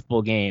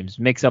 multiple games,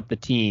 mix up the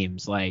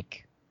teams,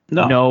 like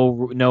no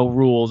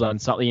rules on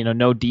something,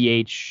 no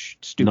DH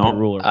stupid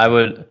rule.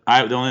 The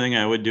only thing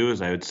I would do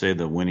is I would say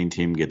the winning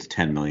team gets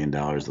 $10 million,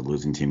 the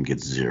losing team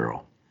gets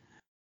 0.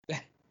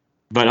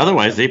 But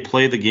otherwise, they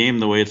play the game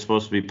the way it's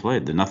supposed to be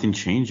played. Nothing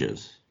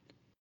changes.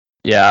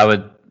 Yeah,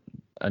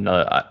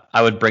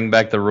 I would bring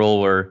back the rule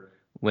where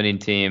winning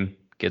team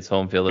gets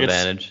home field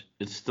advantage.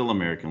 It's still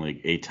American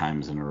League 8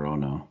 times in a row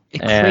now.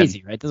 It's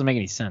crazy, right? It doesn't make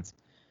any sense.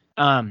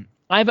 I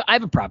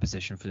have a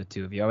proposition for the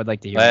two of you. I would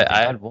like to hear.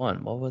 I had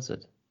one. What was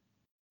it?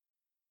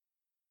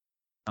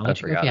 I'll let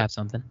you know if you have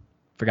something.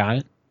 Forgot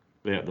it?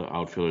 Yeah, the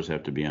outfielders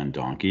have to be on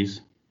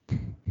donkeys.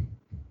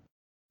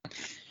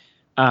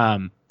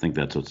 I think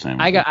that's what Sam.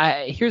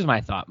 Here's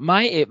my thought.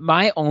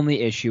 My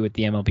only issue with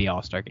the MLB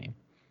All-Star game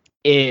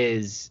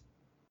is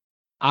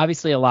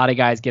obviously a lot of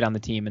guys get on the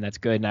team and that's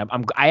good.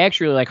 And I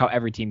actually really like how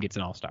every team gets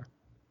an All-Star.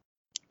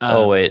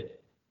 Wait.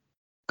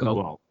 Go.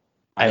 Well,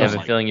 I have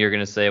a feeling you're going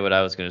to say what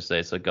I was going to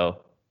say, so go.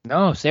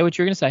 No, say what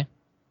you're going to say.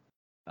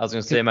 I was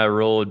going to say my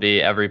rule would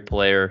be every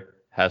player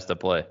has to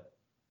play.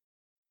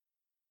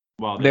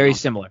 Well, very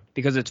similar,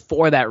 because it's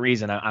for that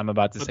reason I'm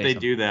about to say. But they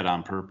do that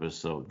on purpose,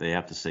 so they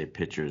have to say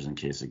pitchers in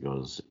case it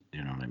goes.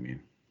 You know what I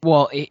mean?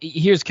 Well,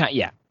 here's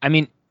I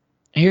mean,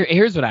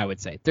 here's what I would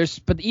say.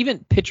 But even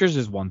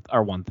pitchers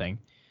are one thing.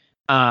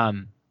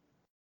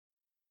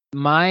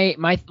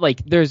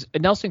 There's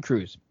Nelson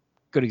Cruz,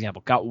 good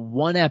example. Got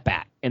one at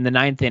bat in the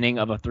 9th inning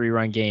of a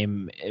 3-run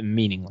game,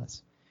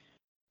 meaningless.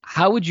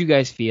 How would you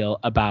guys feel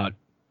about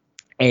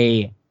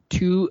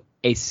two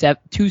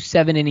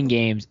 7-inning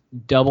games,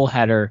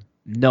 doubleheader,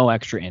 no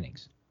extra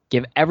innings?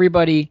 Give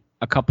everybody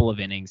a couple of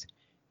innings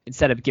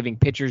instead of giving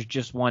pitchers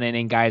just 1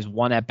 inning, guys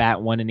 1 at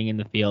bat, 1 inning in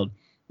the field.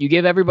 You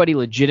give everybody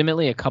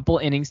legitimately a couple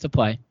innings to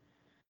play,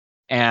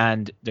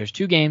 and there's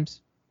 2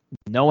 games,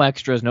 no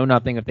extras, no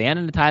nothing. If they end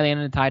in a tie, they end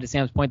in a tie. To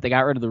Sam's point, they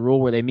got rid of the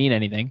rule where they mean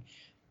anything.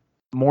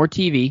 More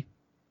TV,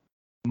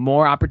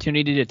 more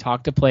opportunity to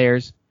talk to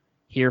players,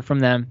 hear from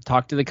them,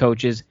 talk to the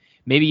coaches.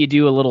 Maybe you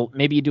do a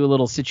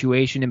little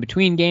situation in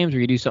between games, or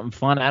you do something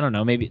fun. I don't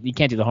know. Maybe you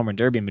can't do the home run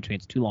derby in between;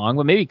 it's too long.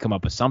 But maybe come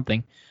up with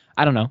something.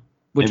 I don't know.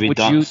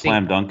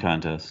 Slam dunk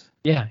contest.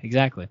 Yeah,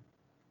 exactly.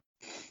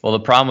 Well, the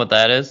problem with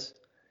that is,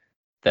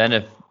 then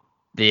if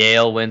the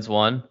AL wins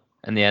 1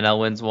 and the NL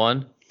wins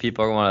 1,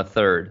 people are going a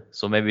third.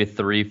 So maybe a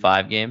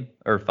 3-5 game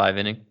or 5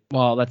 inning.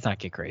 Well, let's not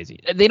get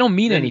crazy. They don't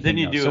mean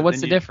anything. So what's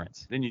the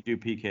difference? Then you do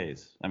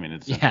PKs. I mean,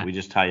 we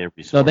just tie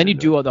every. So then you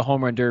do the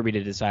home run derby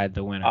to decide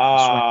the winner.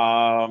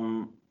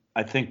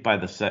 I think by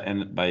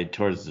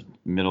towards the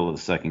middle of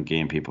the second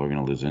game, people are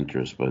going to lose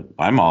interest. But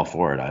I'm all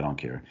for it. I don't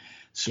care.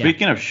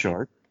 Speaking of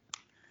short,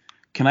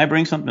 can I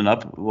bring something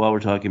up while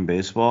we're talking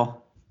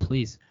baseball?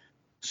 Please.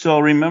 So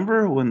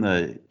remember when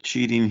the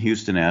cheating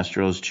Houston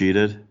Astros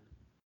cheated?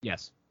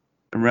 Yes.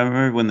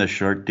 Remember when the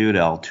short dude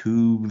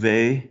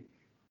Altuve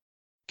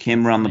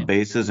came around the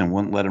bases and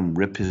wouldn't let him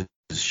rip his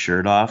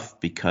shirt off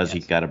because he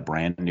got a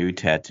brand new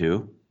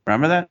tattoo?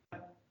 Remember that?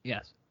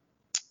 Yes.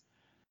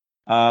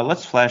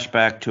 Let's flash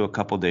back to a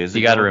couple days ago.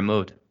 He got it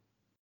removed.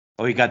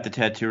 Oh, he got the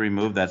tattoo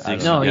removed. That's the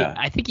No, yeah.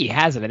 I think he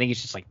has it. I think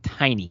it's just like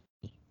tiny.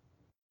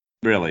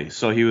 Really?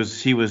 So he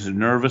was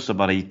nervous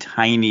about a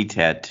tiny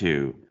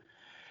tattoo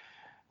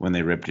when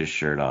they ripped his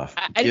shirt off.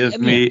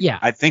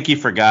 I think he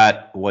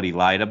forgot what he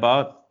lied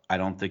about. I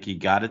don't think he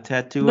got a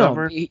tattoo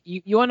ever.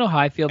 You want to know how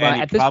I feel about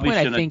it? At this point,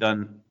 I think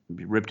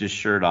ripped his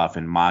shirt off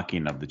in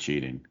mocking of the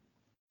cheating.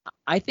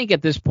 I think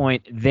at this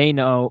point they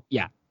know.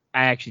 Yeah,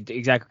 I actually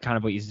exactly kind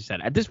of what you just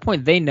said. At this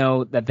point, they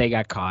know that they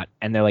got caught,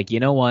 and they're like, you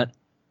know what?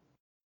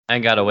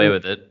 And got away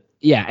with it.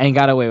 Yeah, and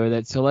got away with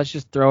it. So let's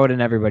just throw it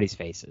in everybody's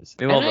faces.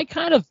 And I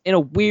kind of, in a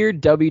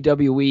weird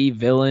WWE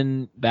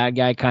villain, bad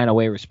guy kind of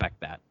way,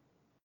 respect that.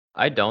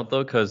 I don't,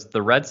 though, because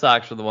the Red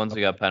Sox were the ones who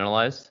got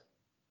penalized,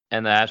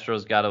 and the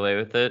Astros got away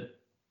with it.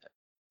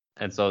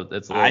 And so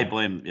it's a little... I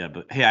blame, yeah,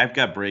 but hey, I've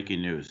got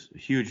breaking news,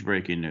 huge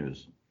breaking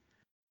news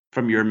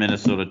from your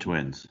Minnesota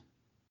Twins.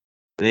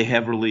 They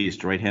have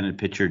released right-handed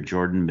pitcher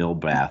Jordan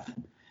Milbath,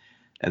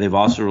 and they've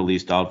also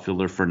released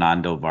outfielder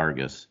Fernando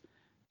Vargas.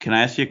 Can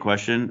I ask you a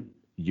question?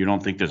 You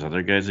don't think there's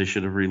other guys they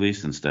should have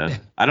released instead?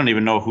 I don't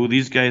even know who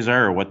these guys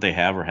are or what they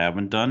have or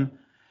haven't done.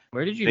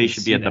 Where did you? They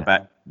should be at the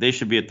back. They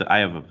should be at the. I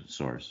have a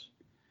source.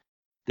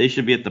 They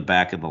should be at the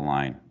back of the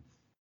line.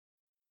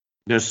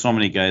 There's so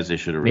many guys they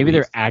should have released. Maybe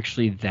they're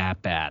actually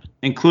that bad.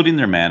 Including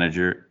their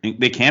manager.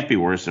 They can't be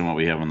worse than what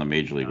we have on the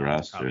Major League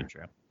roster.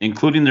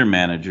 Including their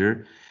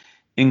manager.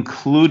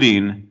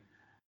 Including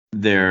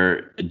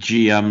their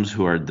GMs,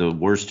 who are the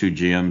worst two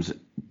GMs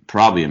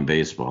probably in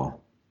baseball.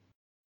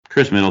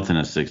 Chris Middleton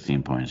has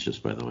 16 points,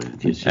 just by the way.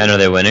 And are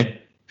they winning?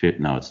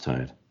 No, it's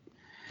tied.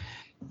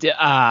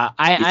 I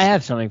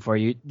have something for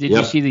you. Did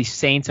you see the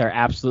Saints are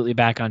absolutely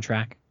back on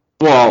track?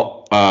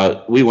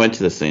 Well, we went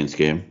to the Saints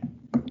game.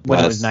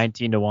 When it was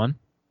 19-1?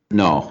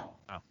 No.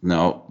 Oh.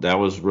 No, that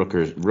was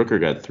Rooker.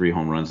 Rooker got 3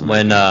 home runs.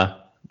 When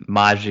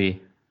Maji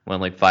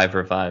went like 5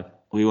 for 5.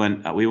 We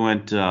went, when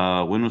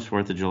was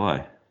 4th of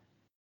July?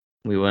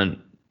 We went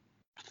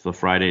the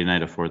Friday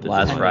night of 4th of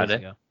July. Last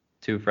Friday.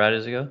 2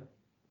 Fridays ago.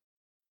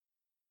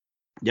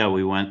 Yeah,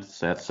 we went,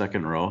 sat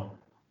second row.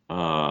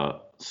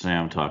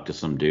 Sam talked to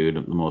some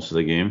dude most of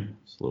the game.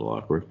 It's a little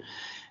awkward.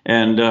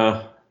 And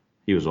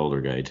he was an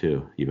older guy,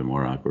 too. Even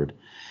more awkward.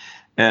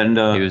 And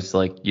he was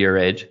like your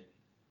age?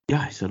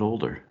 Yeah, I said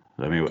older.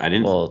 I mean, I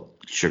didn't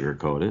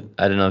sugarcoat it.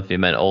 I don't know if you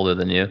meant older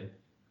than you.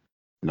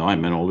 No, I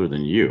meant older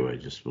than you. It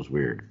just was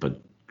weird.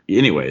 But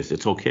anyways,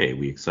 it's okay.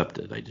 We accept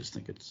it. I just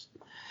think it's...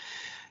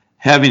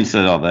 Having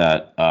said all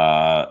that,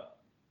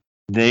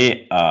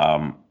 they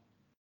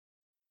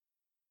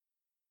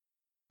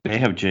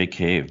have Jay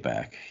Cave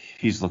back.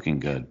 He's looking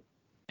good.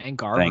 And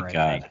Garver, thank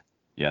God.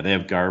 Yeah, they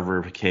have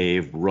Garver,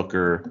 Cave,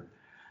 Rooker,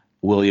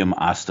 William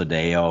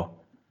Astudillo.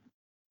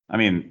 I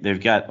mean, they've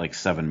got like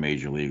 7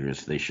 major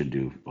leaguers. They should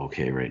do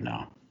okay right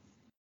now.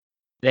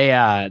 They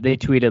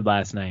tweeted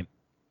last night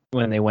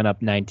when they went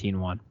up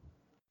 19-1.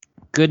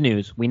 Good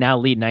news, we now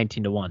lead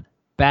 19-1.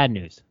 Bad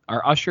news,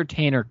 our Usher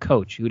Tanner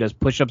coach, who does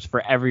push-ups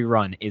for every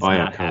run, is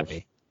not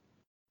happy.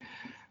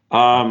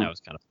 That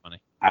was kind of funny.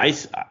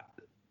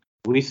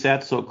 We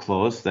sat so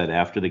close that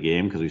after the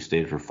game, because we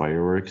stayed for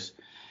fireworks,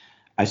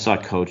 I saw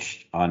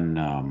Coach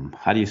on,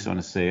 how do you want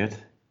to say it?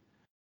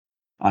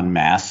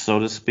 Unmasked, so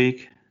to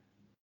speak.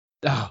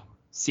 Oh,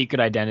 secret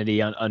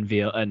identity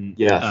unveil. And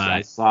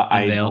yes,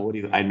 I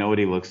know what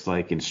he looks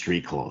like in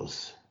street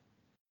clothes.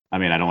 I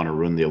mean, I don't want to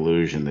ruin the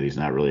illusion that he's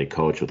not really a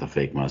coach with a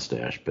fake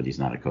mustache, but he's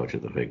not a coach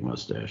with a fake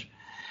mustache.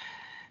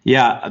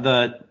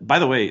 Yeah, by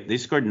the way, they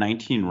scored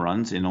 19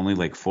 runs in only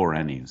like 4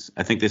 innings.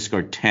 I think they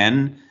scored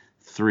 10,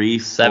 3,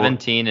 4.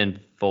 17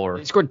 and 4.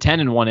 They scored 10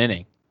 in 1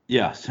 inning.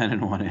 Yeah, 10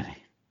 in 1 inning.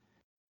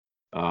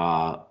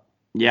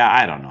 Yeah,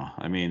 I don't know.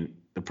 I mean,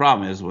 the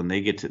problem is when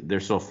they're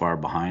so far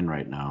behind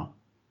right now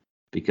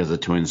because the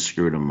Twins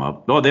screwed them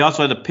up. Oh, they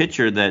also had a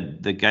pitcher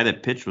that the guy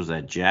that pitched was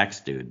that Jax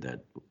dude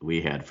that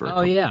we had for.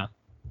 Oh yeah.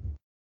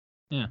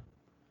 Yeah.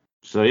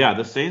 So yeah,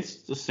 the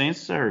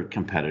Saints are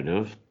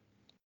competitive.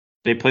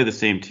 They play the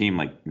same team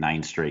like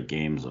 9 straight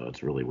games though.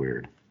 It's really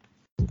weird.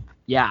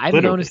 Yeah, I've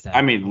noticed that.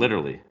 I mean,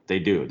 literally, they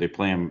do. They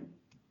play them.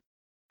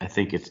 I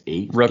think it's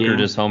 8. Rooker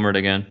just homered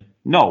again.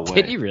 No way.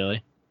 Did he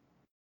really?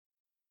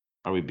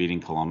 Are we beating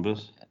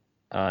Columbus?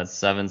 It's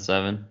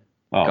 7-7.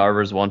 Oh.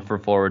 Garver's 1 for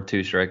 4 with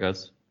 2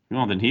 strikeouts.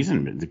 No, then he's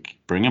in.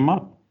 Bring him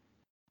up.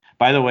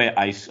 By the way,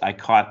 I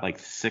caught like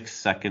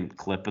 6-second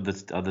clip of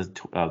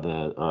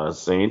the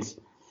Saints,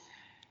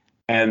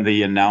 and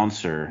the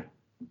announcer,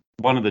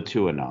 one of the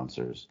 2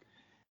 announcers,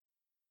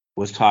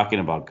 was talking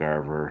about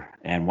Garver,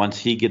 and once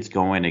he gets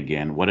going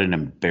again, what an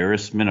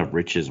embarrassment of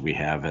riches we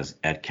have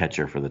at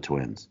catcher for the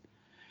Twins.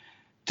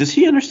 Does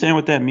he understand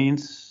what that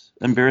means?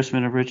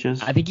 Embarrassment of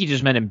riches? I think he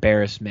just meant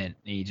embarrassment.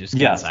 He just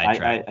got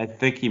sidetracked. I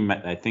think he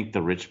meant. I think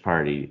the rich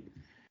party.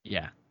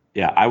 Yeah.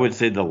 Yeah, I would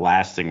say the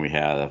last thing we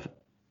have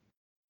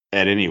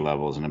at any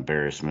level is an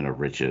embarrassment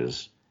of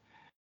riches.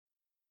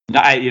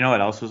 Now, you know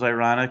what else was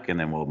ironic? And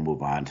then we'll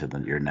move on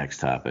to your next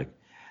topic.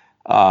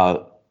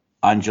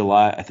 On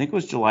July, I think it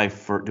was July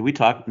 1st. Did we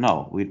talk?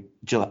 No,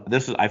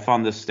 I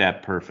found this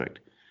stat perfect.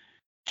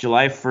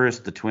 July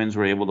 1st, the Twins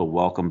were able to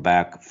welcome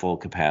back full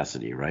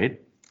capacity, right?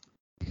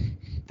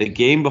 The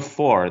game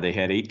before, they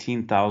had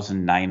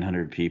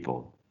 18,900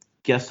 people.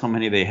 Guess how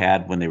many they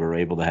had when they were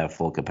able to have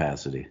full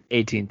capacity?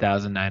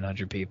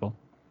 18,900 people.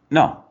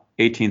 No,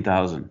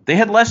 18,000. They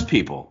had less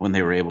people when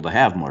they were able to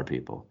have more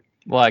people.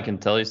 Well, I can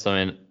tell you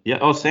something. Yeah.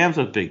 Oh, Sam's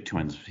a big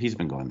Twins. He's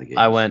been going to the games.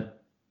 I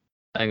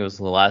think it was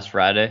the last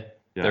Friday.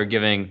 Yeah. They're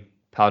giving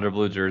powder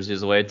blue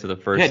jerseys away to the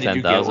first Yeah,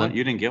 did 10,000. you get one?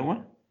 You didn't get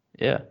one?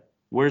 Yeah.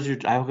 Where's your?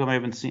 How come I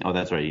haven't seen? Oh,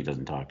 that's right. He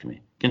doesn't talk to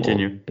me.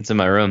 Continue. Well, it's in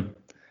my room.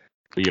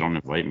 But you don't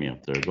invite me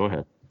up there. Go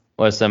ahead.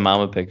 Well, I sent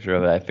Mom a picture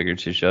of it. I figured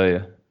she'd show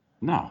you.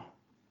 No.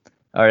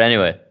 All right.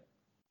 Anyway.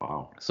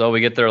 Wow. So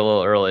we get there a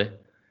little early.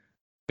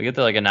 We get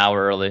there like an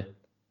hour early,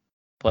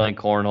 playing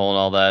cornhole and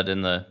all that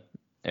in the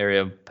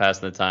area,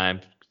 passing the time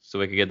so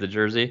we could get the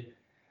jersey.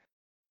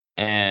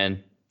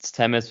 And it's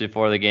 10 minutes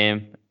before the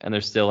game, and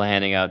they're still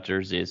handing out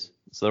jerseys.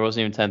 So there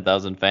wasn't even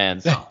 10,000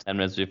 fans 10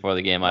 minutes before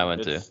the game I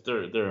went to.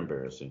 They're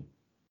embarrassing.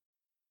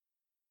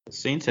 The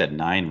Saints had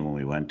 9 when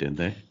we went, didn't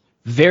they?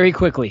 Very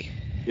quickly,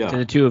 Yeah. to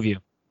the two of you.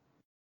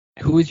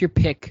 Who is your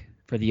pick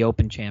for the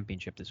Open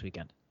Championship this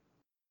weekend?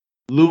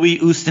 Louis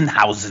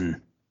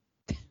Oosthuizen.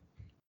 Are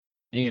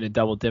you going to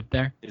double dip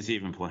there? Is he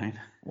even playing?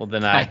 Well,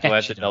 then I have to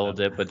actually don't double know.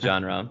 dip with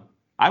John Rahm.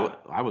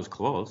 I was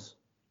close.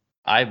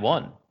 I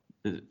won.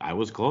 I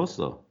was close,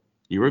 though.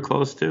 You were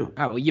close, too.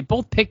 All right, well, you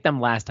both picked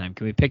them last time.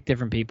 Can we pick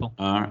different people?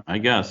 I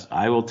guess.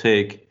 I will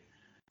take.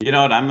 You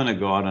know what? I'm going to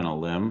go out on a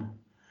limb.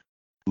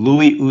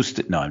 Louis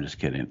Oosthuizen. No, I'm just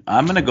kidding.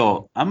 I'm going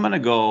to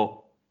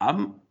go.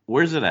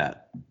 Where's it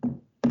at?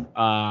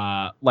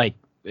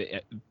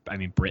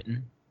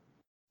 Britain.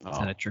 Is Oh.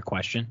 that a trick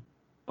question?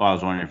 Oh, I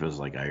was wondering if it was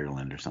like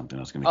Ireland or something.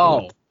 I was going to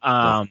go with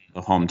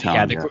the hometown.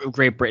 yeah,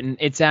 Great Britain.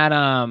 It's at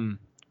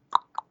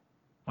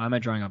Why am I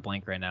drawing a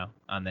blank right now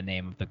on the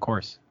name of the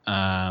course?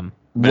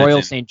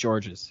 Royal St.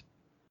 George's.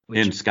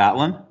 In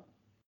Scotland?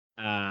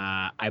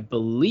 I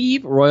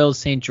believe Royal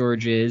St.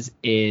 George's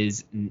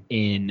is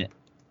in.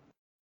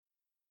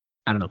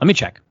 I don't know. Let me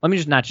check. Let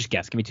me not just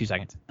guess. Give me 2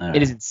 seconds. All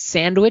It is in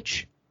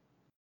Sandwich.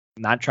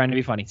 I'm not trying to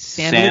be funny.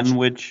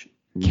 Sandwich,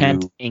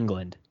 Kent,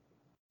 England.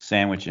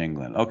 Sandwich,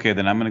 England. Okay,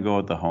 then I'm going to go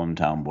with the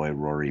hometown boy,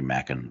 Rory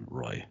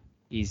McIlroy.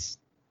 He's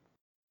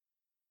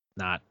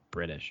not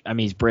British. I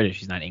mean, he's British.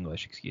 He's not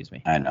English. Excuse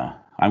me. I know.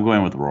 I'm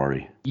going with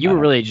Rory. You were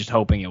really just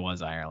hoping it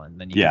was Ireland.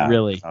 Then you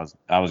really.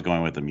 I was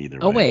going with him either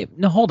way. Oh wait,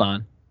 no, hold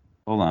on.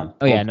 Hold on.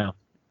 Oh yeah, no.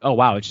 Oh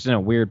wow, it's just in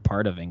a weird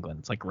part of England.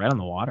 It's like right on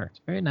the water.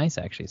 It's very nice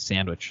actually.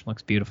 Sandwich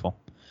looks beautiful.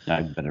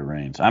 I bet it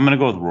rains. I'm going to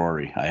go with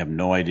Rory. I have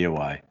no idea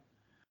why.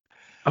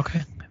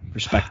 Okay,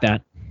 respect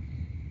that.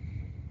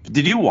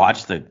 Did you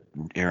watch the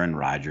Aaron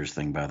Rodgers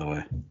thing, by the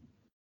way?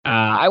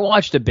 I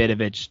watched a bit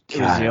of it. It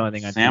was the God, only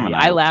thing on Sam TV. and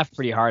I I- laughed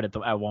pretty hard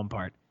at one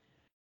part.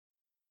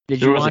 Did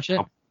There you was a watch it?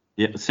 couple-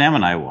 Yeah, Sam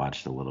and I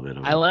watched a little bit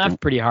of it. I laughed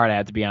pretty hard. I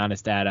have to be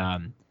honest. At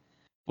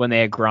when they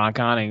had Gronk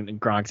on and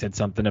Gronk said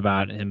something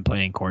about him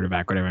playing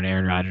quarterback, whatever, and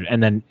Aaron Rodgers,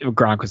 and then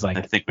Gronk was I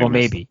like, think we "Well,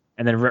 missed maybe,"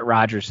 and then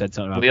Rodgers said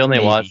something about. We only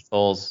maybe. watched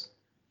holes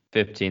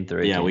 15 through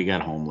 18. Yeah, we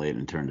got home late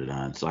and turned it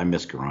on, so I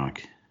missed Gronk.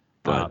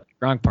 But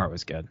Gronk part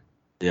was good.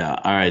 yeah,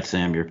 all right,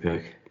 Sam, your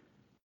pick.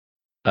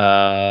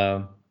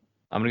 I'm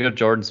going to go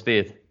Jordan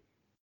Spieth.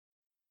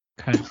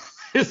 Okay,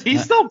 Does he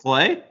still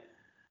play?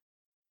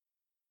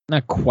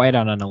 not quite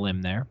out on a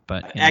limb there,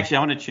 but you know. Actually, I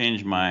want to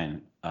change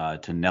mine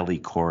to Nelly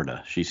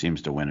Korda. She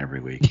seems to win every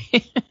week.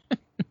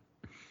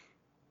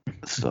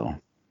 So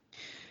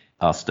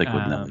I'll stick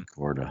with Nelly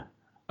Korda.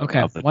 Okay.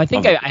 Of the- Well, I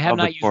think of the- I have of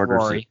the not used quarters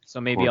Rory, that-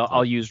 so maybe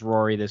I'll use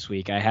Rory this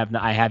week. I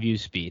have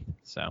used Speed,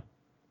 so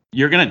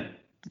You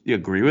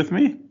agree with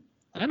me?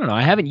 I don't know.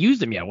 I haven't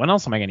used him yet. When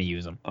else am I going to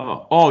use him?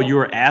 Oh, you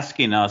were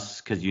asking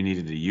us because you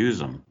needed to use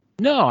them.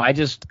 No,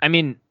 I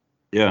mean,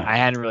 Yeah. I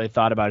hadn't really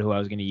thought about who I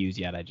was going to use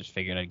yet. I just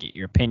figured I'd get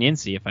your opinion,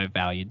 see if I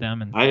valued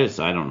them. And I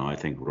don't know. I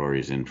think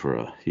Rory's in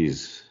for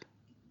he's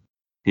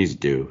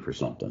due for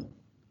something.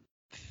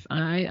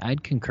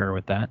 I'd concur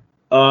with that.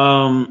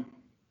 Um,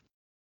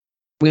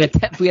 We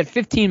had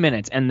 15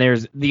 minutes, and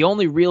there's the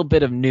only real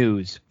bit of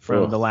news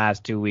from Ugh. the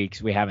last 2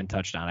 weeks we haven't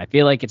touched on. I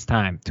feel like it's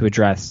time to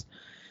address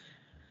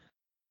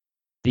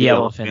the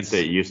elephants.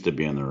 that used to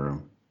be in the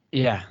room.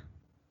 Yeah.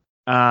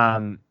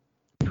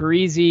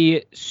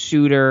 Parisi,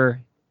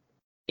 Suter,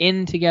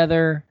 in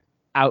together,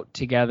 out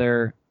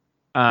together.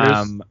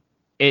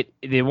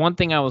 The one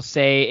thing I will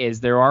say is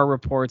there are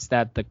reports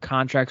that the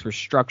contracts were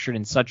structured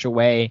in such a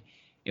way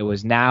it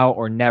was now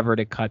or never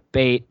to cut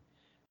bait.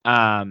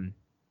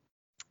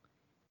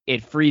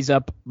 It frees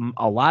up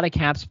a lot of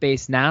cap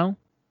space now.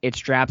 It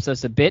straps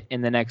us a bit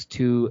in the next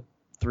 2,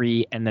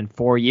 3, and then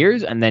 4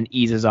 years, and then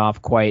eases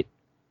off quite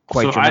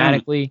So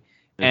dramatically.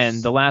 It's-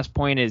 And the last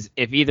point is,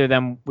 if either of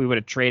them, we would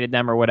have traded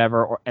them or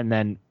whatever, and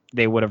then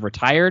they would have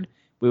retired,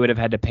 we would have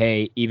had to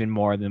pay even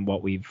more than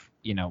what we're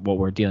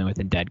dealing with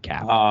in dead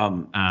cap.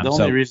 The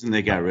only reason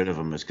they got rid of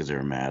him is because they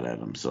were mad at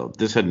him. So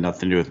this had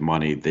nothing to do with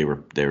money. They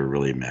were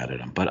really mad at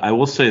him. But I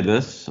will say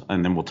this,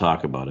 and then we'll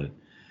talk about it.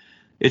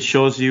 It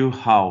shows you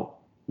how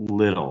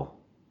little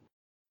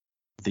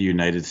the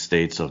United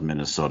States of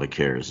Minnesota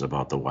cares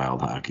about the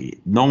Wild hockey.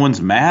 No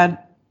one's mad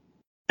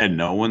and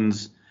no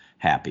one's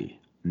happy.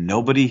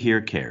 Nobody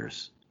here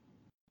cares.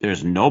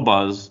 There's no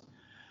buzz,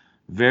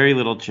 very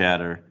little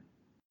chatter,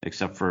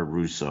 except for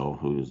Russo,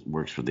 who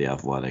works for The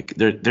Athletic.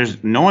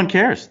 There's no one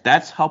cares.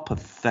 That's how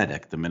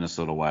pathetic the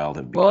Minnesota Wild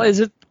have become. Well,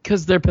 is it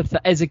because they're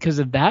is it because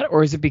of that,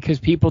 or is it because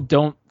people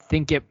don't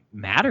think it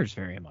matters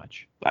very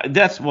much?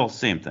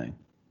 Same thing.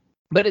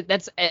 But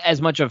that's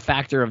as much a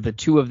factor of the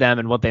two of them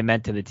and what they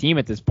meant to the team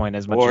at this point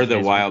as much or as the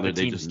Wild. The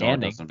they team just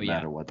standing. know it doesn't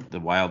matter what. The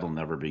Wild will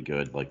never be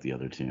good like the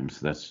other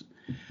teams.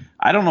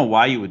 I don't know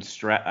why you would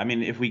I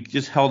mean, if we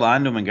just held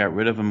on to them and got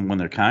rid of them when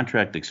their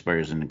contract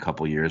expires in a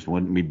couple of years,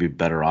 wouldn't we be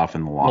better off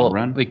in the long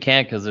run? We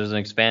can't because there's an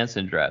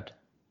expansion draft.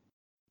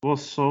 Well,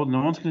 so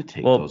no one's going to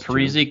take those. Well,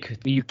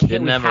 Parise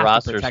didn't have a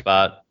roster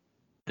spot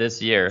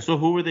this year. So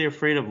who were they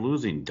afraid of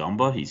losing?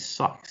 Dumba? He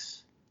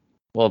sucks.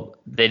 Well,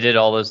 they did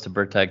all this to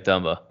protect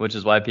Dumba, which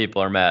is why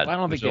people are mad. Well, I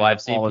don't think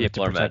I've seen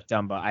people are mad.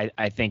 Dumba.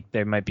 I think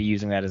they might be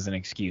using that as an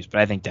excuse,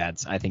 but I think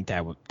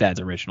Dad's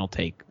original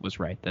take was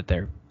right, that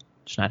they're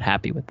just not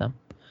happy with them.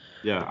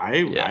 Yeah,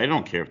 I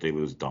don't care if they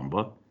lose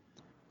Dumba.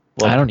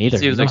 Well, I don't either.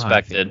 He was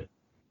expected.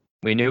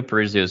 We knew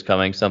Parise was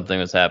coming. Something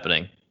was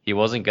happening. He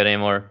wasn't good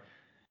anymore.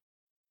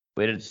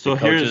 So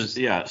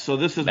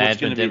this is what's going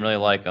to be. Didn't really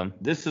like him.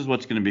 This is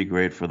what's going to be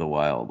great for the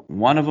Wild.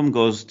 One of them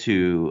goes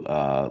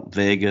to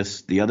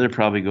Vegas. The other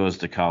probably goes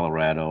to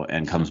Colorado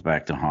and comes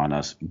back to haunt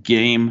us.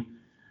 Game,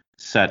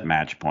 set,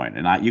 match point,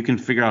 and you can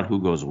figure out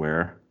who goes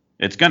where.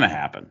 It's going to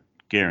happen,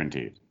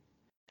 guaranteed.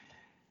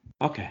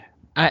 Okay.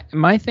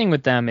 My thing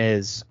with them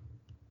is,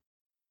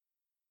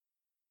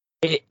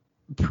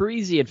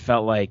 Parise, it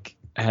felt like,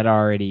 had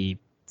already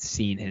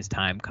seen his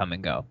time come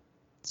and go.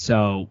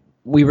 So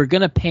we were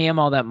going to pay him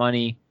all that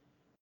money,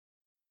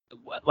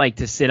 like,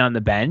 to sit on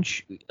the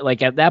bench.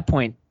 Like, at that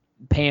point,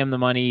 pay him the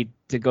money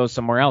to go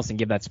somewhere else and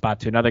give that spot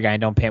to another guy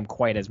and don't pay him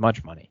quite as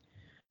much money.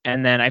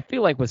 And then I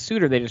feel like with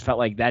Suter, they just felt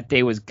like that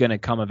day was going to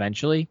come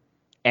eventually,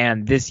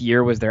 and this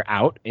year was their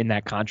out in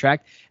that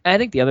contract. And I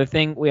think the other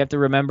thing we have to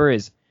remember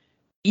is,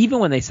 even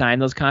when they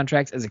signed those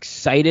contracts, as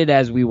excited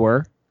as we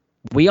were,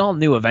 we all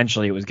knew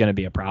eventually it was going to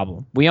be a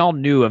problem. We all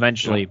knew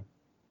eventually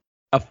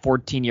a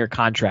 14-year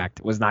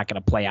contract was not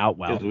going to play out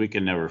well. Because we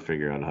can never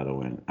figure out how to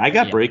win. I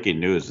got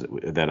breaking news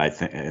that I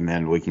think, and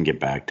then we can get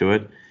back to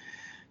it.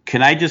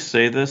 Can I just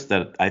say this,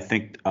 that I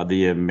think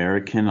the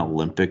American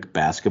Olympic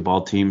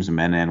basketball teams,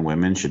 men and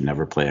women, should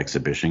never play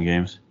exhibition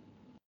games?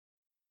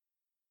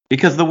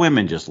 Because the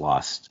women just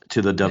lost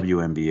to the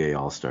WNBA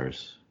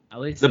All-Stars.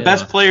 The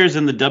best players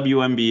in the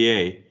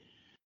WNBA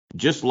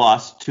just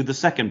lost to the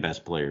second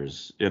best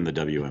players in the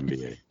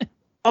WNBA.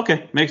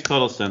 Okay, makes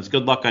total sense.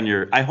 Good luck on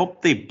your. I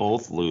hope they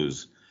both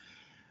lose.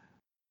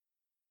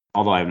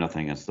 Although I have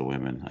nothing against the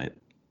women. I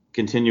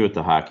continue with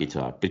the hockey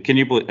talk. But can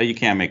you believe you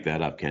can't make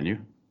that up, can you?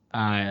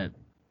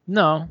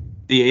 No.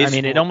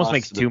 It almost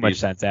makes too much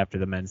sense after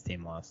the men's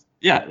team lost.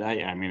 Yeah,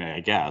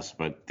 I guess.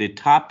 But the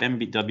top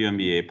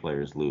WNBA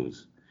players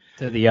lose.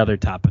 To the other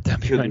top of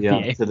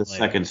WNBA. To the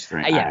second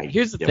string.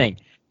 Here's the thing.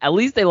 At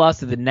least they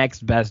lost to the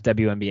next best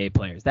WNBA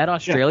players. That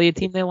Australia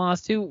team they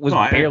lost to was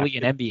barely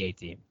an NBA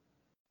team.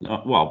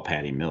 Well,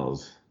 Patty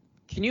Mills.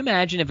 Can you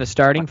imagine if that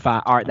starting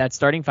five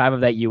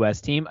of that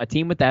U.S. team, a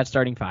team with that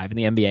starting five in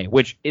the NBA,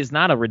 which is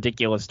not a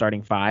ridiculous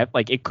starting five,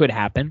 like it could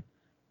happen.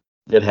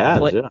 It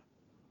has, yeah.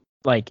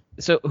 Like,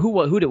 so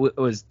who did it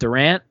was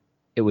Durant,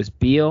 it was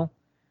Beal,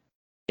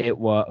 it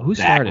was who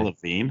started?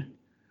 LaVine.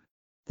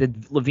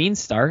 Did LaVine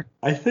start?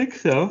 I think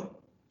so.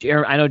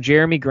 I know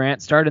Jeremy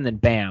Grant started, and then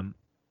bam.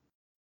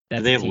 Do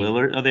they have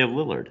Lillard? Oh, they have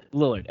Lillard.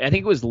 Lillard. I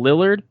think it was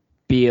Lillard,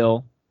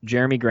 Beal,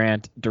 Jeremy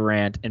Grant,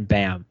 Durant, and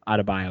bam,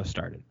 Adebayo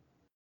started.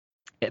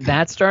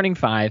 That starting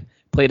five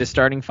played a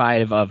starting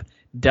five of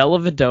Della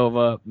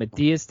Vadova,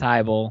 Matthias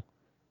Thybulle,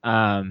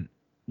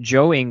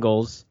 Joe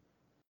Ingles.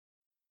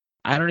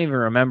 I don't even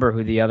remember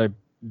who the other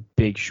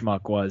big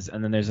schmuck was.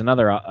 And then there's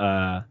another,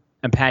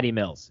 and Patty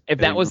Mills. If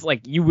that was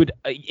like, you would,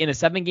 in a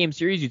 7-game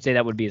series, you'd say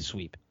that would be a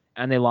sweep.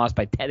 And they lost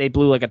by 10. They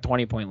blew like a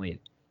 20-point lead.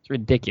 It's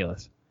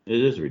ridiculous. It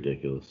is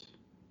ridiculous.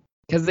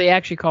 Because they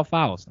actually call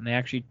fouls and they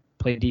actually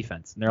play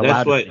defense. And they're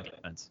allowed to play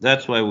defense.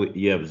 That's why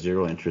you have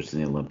zero interest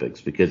in the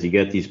Olympics, because you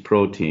get these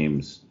pro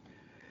teams.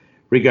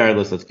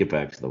 Regardless, let's get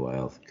back to the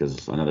Wild,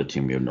 because another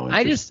team we have no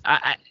interest.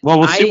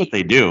 We'll see what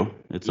they do.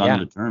 It's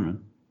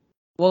undetermined.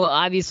 Well,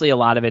 obviously a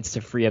lot of it's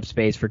to free up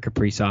space for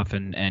Kaprizov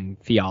and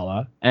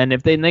Fiala. And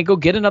if they go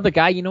get another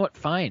guy, you know what?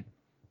 Fine.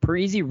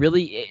 Parise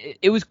really,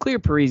 it was clear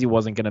Parise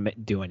wasn't going to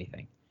do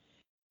anything.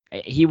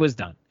 He was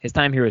done. His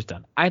time here was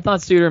done. I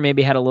thought Suter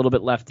maybe had a little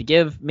bit left to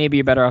give. Maybe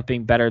you're better off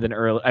being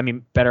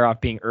better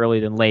off being early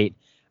than late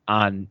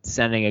on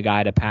sending a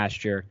guy to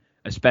pasture,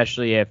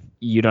 especially if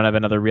you don't have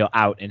another real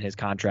out in his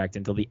contract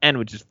until the end,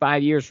 which is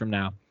 5 years from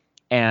now.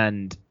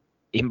 And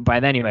by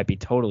then he might be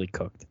totally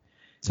cooked.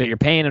 So you're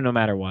paying him no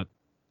matter what.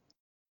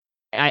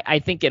 I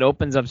think it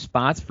opens up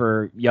spots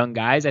for young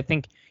guys. I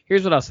think,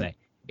 here's what I'll say.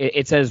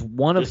 It says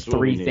one of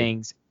three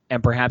things,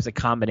 and perhaps a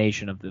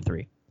combination of the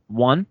three.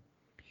 One,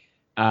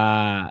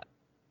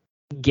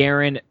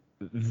 Guerin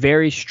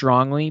very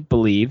strongly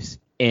believes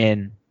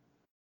in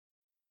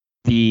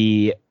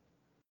the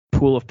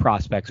pool of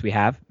prospects we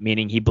have,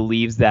 meaning he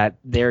believes that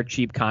their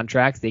cheap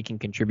contracts, they can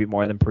contribute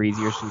more than Parise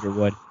or Suter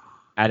would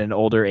at an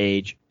older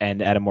age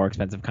and at a more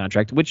expensive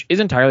contract, which is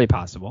entirely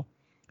possible.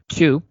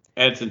 2,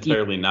 it's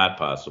entirely not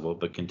possible,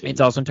 but continue. It's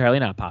also entirely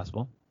not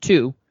possible.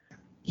 2,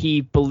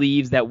 he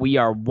believes that we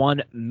are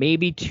 1,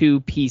 maybe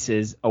 2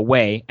 pieces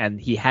away, and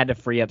he had to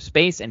free up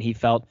space, and he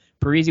felt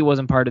Parise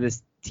wasn't part of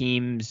this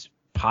team's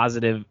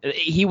positive.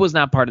 He was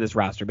not part of this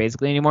roster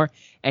basically anymore,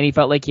 and he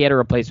felt like he had a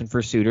replacement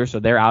for Suter, so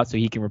they're out, so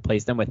he can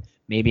replace them with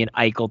maybe an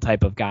Eichel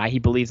type of guy. He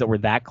believes that we're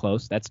that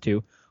close. That's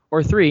 2.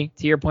 Or 3,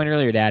 to your point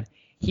earlier, Dad,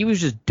 he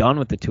was just done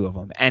with the two of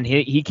them, and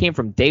he came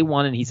from day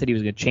one, and he said he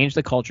was going to change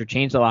the culture,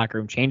 change the locker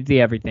room, change the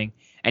everything,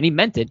 and he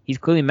meant it. He's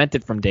clearly meant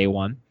it from day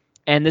one,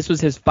 and this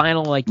was his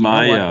final, like,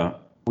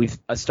 we've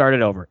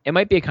started over. It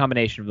might be a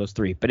combination of those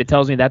 3, but it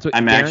tells me that's what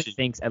Guerin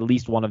thinks, at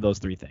least one of those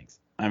 3 things.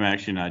 I'm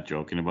actually not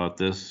joking about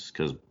this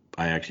because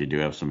I actually do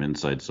have some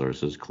inside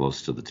sources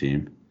close to the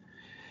team.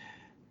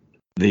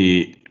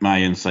 My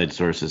inside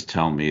sources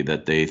tell me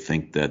that they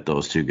think that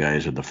those 2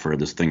 guys are the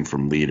furthest thing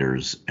from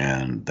leaders,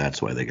 and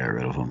that's why they got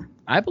rid of them.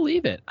 I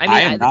believe it.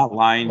 I am not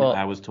lying. Well,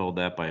 I was told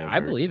that by a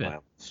very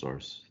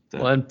source.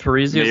 Well, and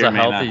Parise was a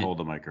healthy. Not hold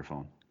the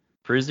microphone.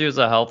 Parise was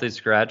a healthy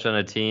scratch on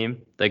a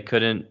team that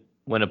couldn't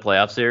win a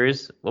playoff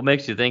series. What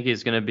makes you think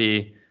he's going to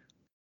be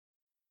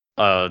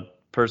a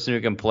person who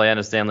can play on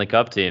a Stanley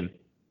Cup team?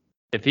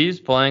 If he's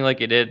playing like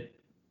he did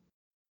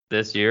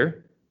this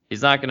year,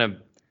 he's not going to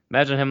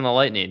imagine him in the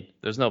Lightning.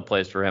 There's no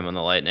place for him in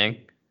the Lightning.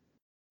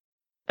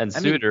 And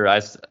Suter,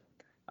 I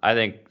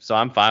think, so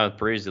I'm fine with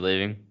Parise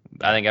leaving.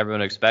 I think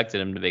everyone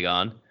expected him to be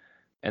gone.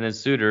 And then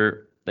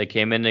Suter, they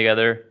came in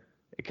together.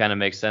 It kind of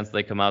makes sense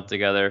they come out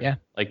together. Yeah.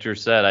 Like Drew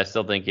said, I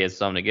still think he has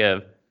something to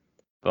give.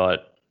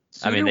 But,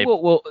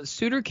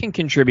 Suter can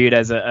contribute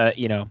as a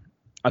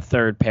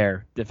third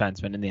pair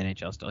defenseman in the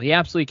NHL still. He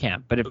absolutely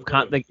can. But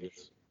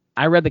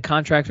I read the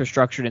contracts were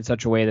structured in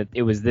such a way that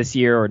it was this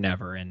year or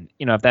never. And,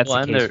 if that's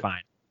the case,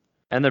 fine.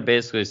 And they're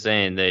basically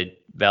saying they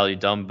value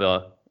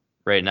Dumba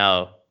right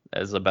now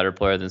as a better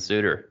player than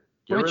Suter.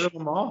 Get rid of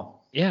them all.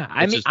 Yeah,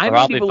 I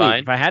maybe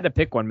believe if I had to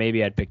pick one,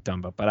 maybe I'd pick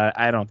Dumba, but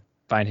I don't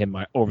find him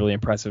overly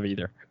impressive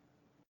either.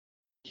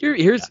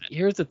 Here's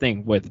the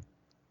thing with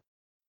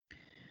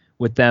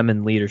them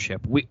and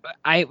leadership.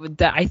 I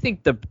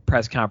think the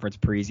press conference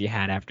Parise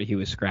had after he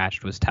was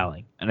scratched was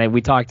telling, and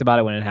we talked about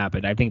it when it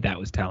happened. I think that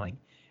was telling,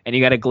 and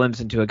you got a glimpse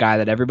into a guy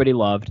that everybody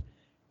loved,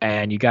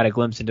 and you got a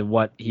glimpse into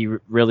what he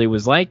really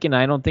was like, and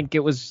I don't think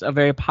it was a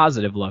very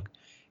positive look.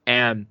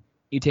 And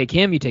you take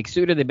him, you take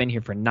Suter. They've been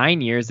here for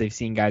 9 years. They've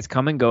seen guys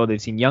come and go. They've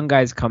seen young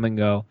guys come and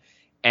go,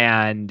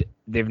 and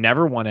they've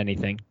never won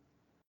anything.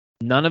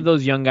 None of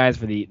those young guys,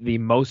 for the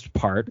most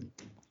part,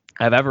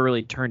 have ever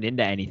really turned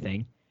into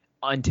anything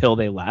until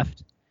they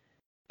left.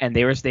 And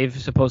they're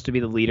supposed to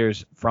be the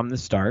leaders from the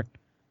start.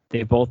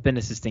 They've both been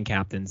assistant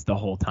captains the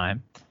whole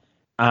time.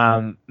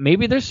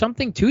 Maybe there's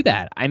something to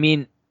that. I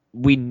mean,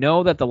 we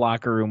know that the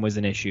locker room was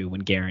an issue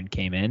when Guerin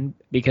came in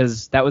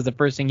because that was the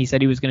first thing he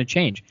said he was going to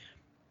change.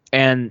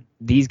 And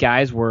these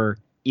guys were,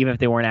 even if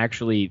they weren't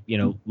actually,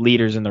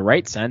 leaders in the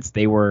right sense,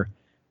 they were,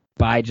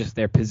 by just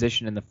their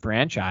position in the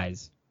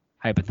franchise,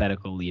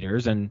 hypothetical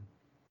leaders. And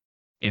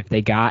if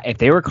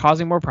they were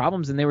causing more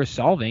problems than they were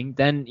solving,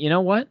 then you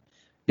know what?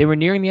 They were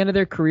nearing the end of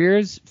their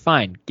careers.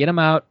 Fine, get them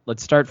out.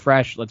 Let's start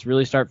fresh. Let's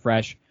really start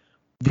fresh.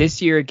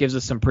 This year, it gives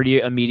us some pretty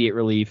immediate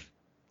relief.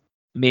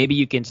 Maybe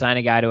you can sign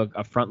a guy to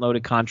a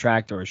front-loaded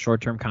contract or a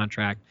short-term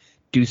contract,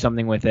 do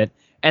something with it.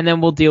 And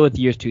then we'll deal with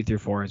years 2 through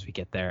 4 as we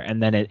get there.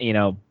 And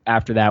then,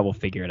 after that, we'll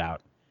figure it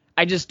out.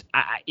 We're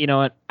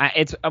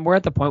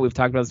at the point we've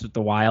talked about this with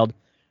the Wild.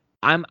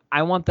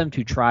 I want them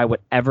to try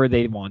whatever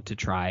they want to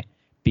try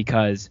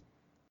because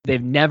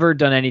they've never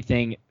done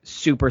anything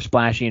super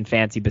splashy and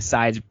fancy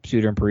besides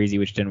Suter and Parise,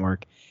 which didn't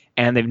work.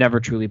 And they've never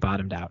truly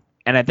bottomed out.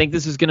 And I think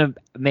this is going to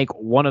make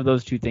one of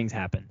those 2 things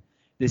happen.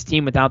 This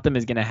team without them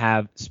is going to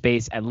have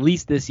space at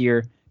least this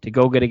year to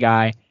go get a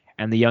guy,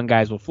 and the young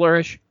guys will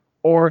flourish,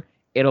 or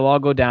it'll all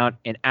go down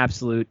in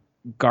absolute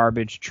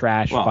garbage,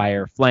 trash,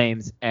 fire,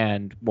 flames,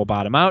 and we'll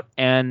bottom out,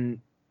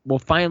 and we'll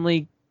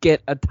finally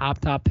get a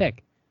top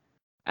pick.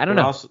 I don't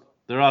know.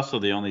 They're also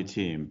the only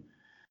team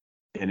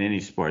in any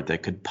sport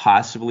that could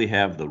possibly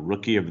have the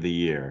rookie of the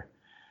year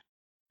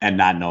and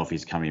not know if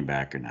he's coming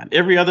back or not.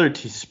 Every other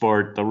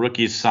sport, the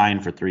rookies sign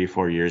for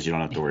 3-4 years. You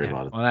don't have to worry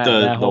about it.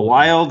 Well, the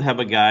Wild have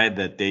a guy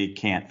that they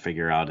can't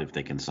figure out if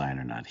they can sign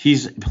or not.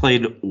 He's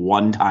played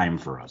 1 time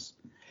for us.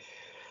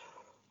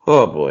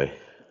 Oh, boy.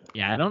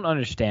 Yeah, I don't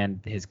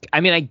understand I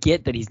mean, I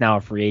get that he's now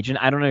a free agent.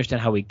 I don't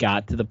understand how he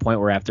got to the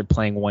point where after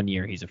playing 1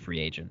 year, he's a free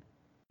agent.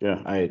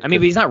 Yeah, I mean,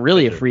 but he's not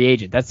really a free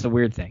agent. That's the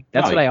weird thing.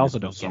 That's what I also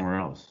don't get. Somewhere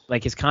else.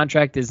 Like, his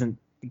contract isn't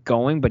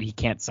going, but he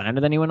can't sign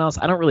with anyone else.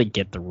 I don't really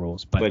get the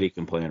rules. But he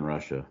can play in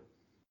Russia.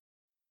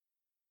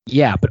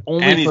 Yeah, but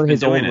only for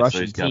his own Russian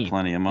so he's got team.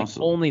 Plenty of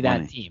muscle. Only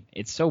that team.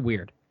 It's so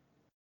weird.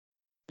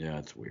 Yeah,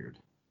 it's weird.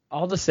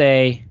 All to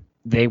say,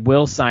 they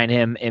will sign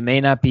him. It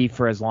may not be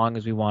for as long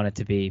as we want it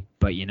to be,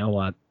 but you know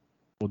what?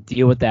 We'll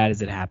deal with that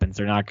as it happens.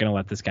 They're not going to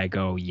let this guy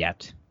go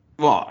yet.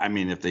 Well, I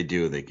mean, if they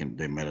do,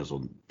 they might as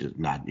well just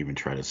not even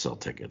try to sell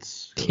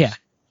tickets. Yeah.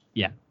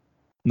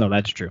 No,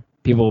 that's true.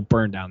 People will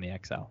burn down the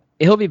XL.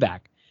 He'll be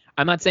back.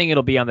 I'm not saying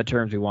it'll be on the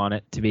terms we want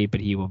it to be, but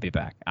he will be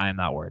back. I am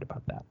not worried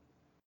about that.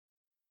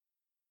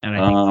 And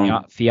I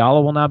think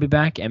Fiala will now be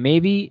back, and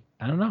maybe,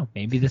 I don't know,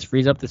 maybe this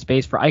frees up the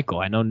space for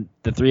Eichel. I know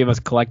the three of us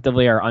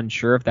collectively are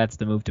unsure if that's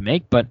the move to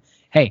make, but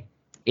hey,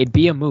 it'd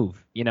be a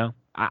move, you know?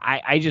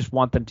 I just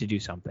want them to do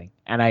something,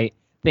 and I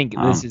think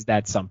this is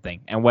that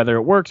something. And whether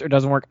it works or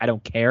doesn't work, I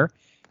don't care,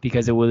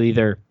 because it will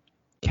either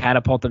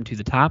catapult them to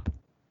the top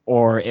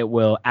or it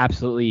will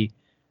absolutely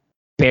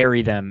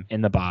bury them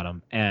in the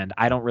bottom, and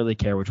I don't really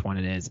care which one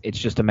it is. It's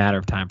just a matter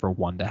of time for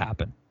one to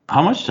happen.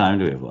 How much time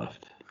do we have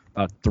left?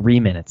 About 3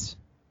 minutes.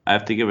 I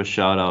have to give a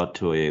shout out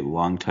to a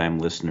longtime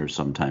listener,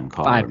 sometime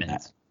caller, 5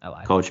 minutes.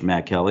 Coach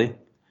Matt Kelly.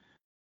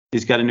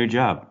 He's got a new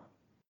job.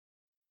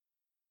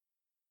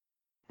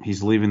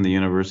 He's leaving the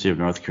University of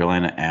North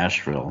Carolina,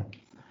 Asheville,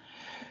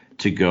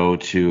 to go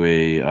to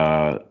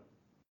a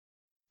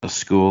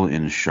school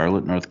in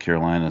Charlotte, North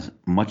Carolina,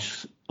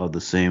 much of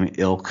the same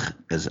ilk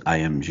as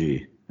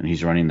IMG. And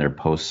he's running their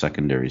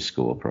post-secondary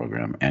school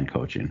program and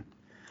coaching.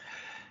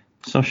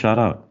 So shout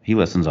out. He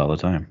listens all the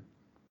time.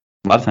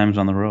 A lot of times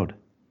on the road.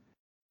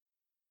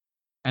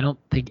 I don't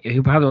think he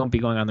probably won't be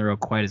going on the road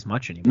quite as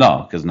much anymore.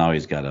 No, because now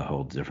he's got a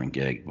whole different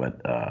gig.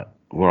 But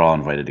we're all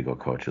invited to go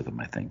coach with him,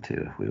 I think,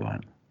 too, if we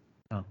want.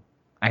 Oh.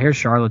 I hear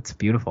Charlotte's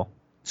beautiful.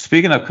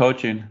 Speaking of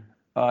coaching,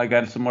 I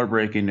got some more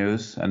breaking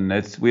news. And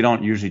we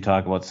don't usually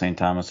talk about St.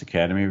 Thomas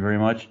Academy very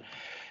much.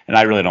 And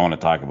I really don't want to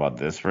talk about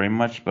this very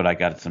much, but I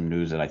got some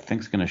news that I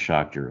think is going to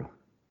shock Drew.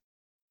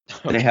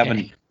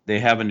 Okay. They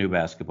have a new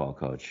basketball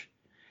coach.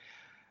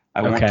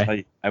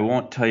 I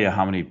won't tell you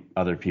how many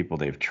other people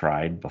they've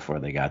tried before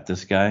they got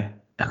this guy.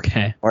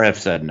 Okay. Or have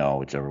said no,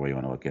 whichever way you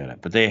want to look at it.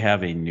 But they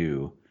have a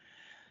new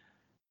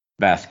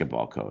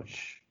basketball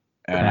coach.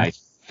 And I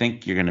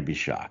think you're going to be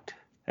shocked.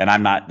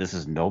 And this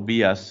is no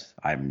BS.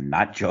 I'm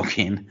not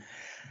joking.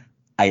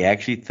 I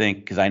actually think,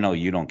 because I know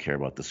you don't care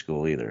about the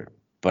school either,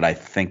 but I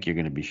think you're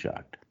going to be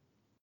shocked.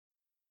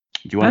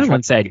 I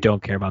wouldn't say I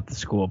don't care about the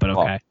school, but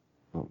okay.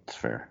 Well, it's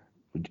fair.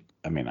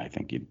 I mean, I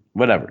think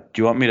whatever.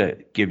 Do you want me to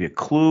give you a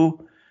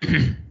clue?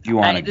 Do you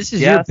want to This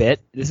is your bit.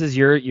 This is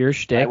your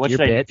shtick, your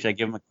bit. Should I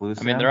give him a clue?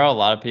 I mean, there are a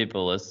lot of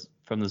people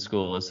from the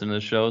school listening to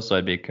the show, so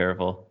I'd be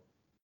careful.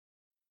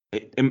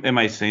 Am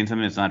I saying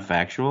something that's not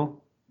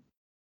factual?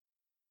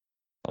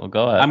 Well,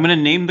 go ahead. I'm going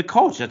to name the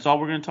coach. That's all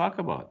we're going to talk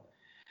about.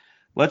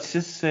 Let's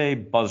just say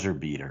buzzer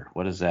beater.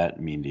 What does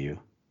that mean to you?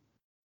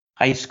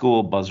 High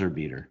school buzzer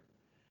beater.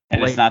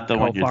 And it's not the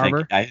one you're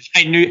thinking.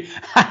 I knew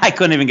I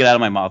couldn't even get out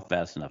of my mouth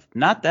fast enough.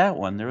 Not that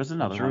one. There was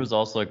another one. Drew was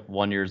also like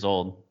 1 year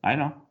old. I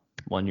know.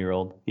 1 year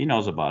old. He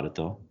knows about it,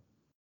 though.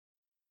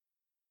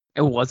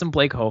 It wasn't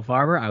Blake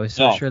Hofarber? I was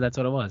so sure that's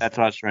what it was. That's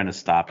why I was trying to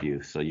stop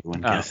you, so you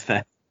wouldn't guess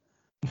that.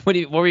 What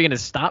were you going to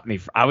stop me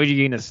from? How were you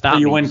going to stop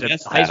me? You wouldn't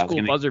guess high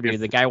school buzzer beater.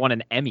 The guy won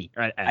an Emmy.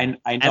 Right?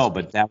 I know,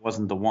 but that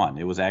wasn't the one.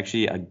 It was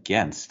actually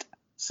against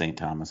St.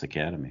 Thomas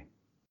Academy.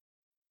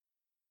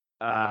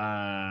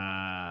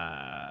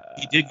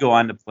 He did go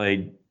on to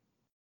play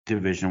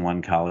Division I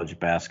college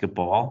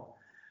basketball.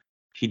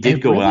 He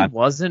did go on.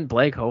 Wasn't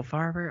Blake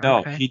Hofarber? No,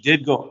 okay. He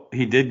did go.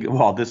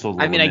 Well, this will.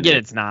 I mean, I get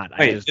it's not.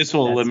 Wait, this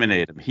will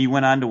eliminate him. He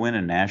went on to win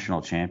a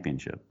national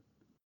championship.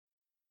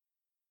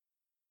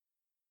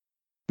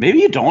 Maybe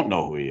you don't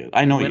know who he is.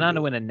 I know he went on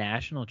to win a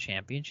national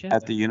championship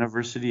at the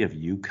University of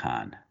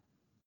UConn.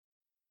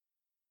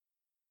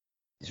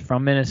 He's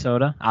from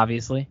Minnesota,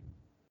 obviously.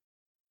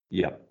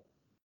 Yep.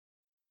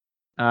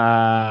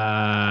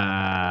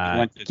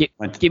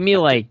 Give me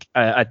like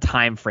a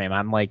time frame.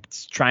 I'm like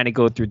trying to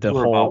go through the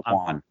whole.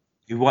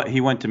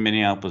 He went to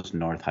Minneapolis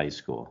North High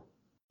School.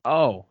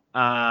 Yes.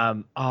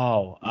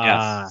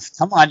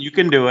 Come on, you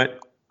can do it.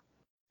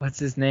 What's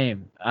his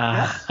name?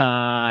 Yes.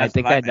 I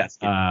think I.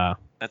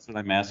 That's what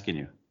I'm asking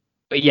you.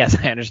 But yes,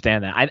 I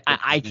understand that.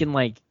 I can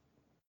like.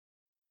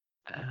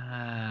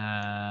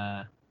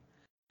 Yeah,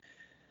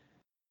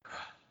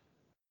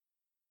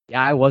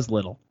 I was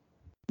little,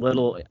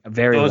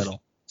 very little.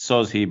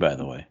 So is he, by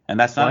the way, and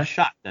that's not a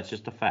shot. That's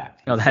just a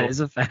fact. No, that is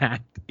a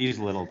fact. He's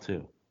little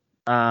too.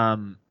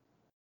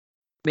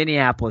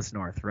 Minneapolis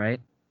North, right?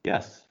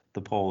 Yes,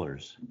 the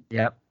Polars.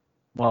 Yep.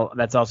 Well,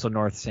 that's also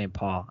North St.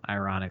 Paul,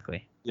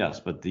 ironically. Yes,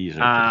 but these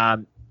are.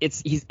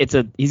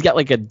 He's got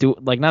like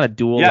not a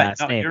dual last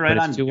name, you're right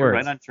but it's two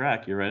words.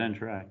 You're right on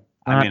track.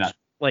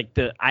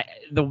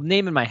 The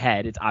name in my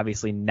head, it's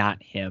obviously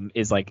not him.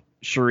 Is like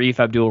Sharif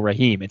Abdul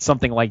Rahim. It's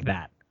something like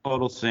that.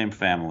 Total same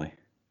family.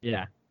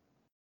 Yeah.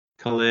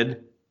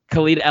 Khalid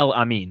El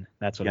Amin.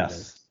 That's what it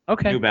is.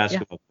 Okay. New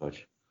basketball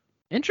coach.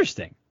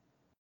 Interesting.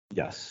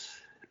 Yes.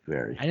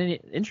 Very.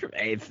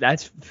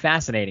 That's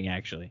fascinating,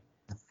 actually.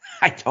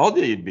 I told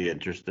you you'd be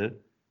interested.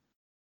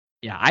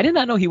 Yeah, I did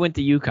not know he went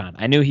to UConn.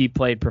 I knew he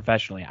played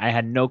professionally. I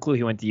had no clue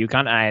he went to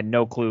UConn, and I had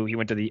no clue he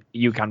went to the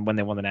UConn when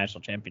they won the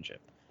national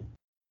championship.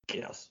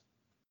 guess.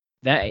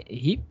 That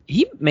he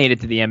made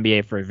it to the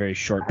NBA for a very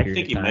short period. I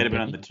think he of time, might have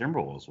been didn't on the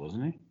Timberwolves,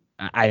 wasn't he?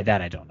 I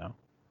don't know.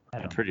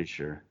 I'm pretty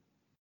sure.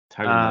 It's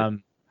hard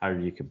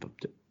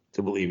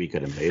to believe he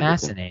could have made it.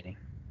 Fascinating.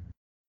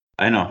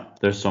 I know.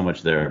 There's so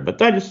much there,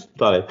 but I just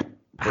thought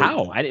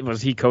How?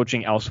 Was he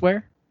coaching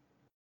elsewhere?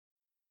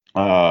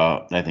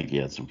 I think he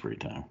had some free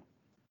time.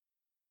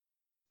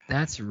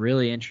 That's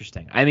really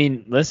interesting. I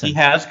mean, listen. He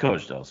has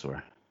coached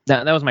elsewhere.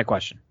 That was my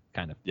question,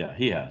 kind of. Yeah,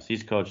 he has.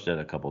 He's coached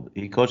at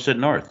He coached at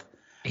North.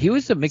 He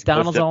was a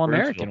McDonald's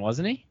All-American,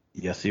 wasn't he?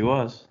 Yes, he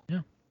was.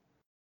 Yeah.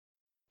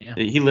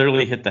 He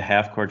literally hit the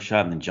half-court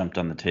shot and then jumped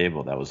on the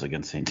table. That was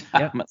against St.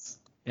 Thomas.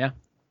 Yeah.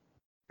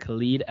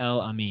 Khalid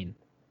El Amin.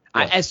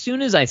 Yes. As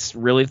soon as I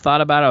really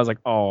thought about it, I was like,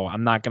 oh,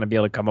 I'm not going to be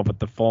able to come up with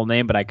the full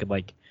name, but I could,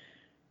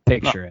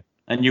 picture it.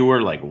 And you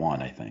were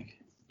one, I think.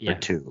 Yeah. Or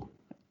two.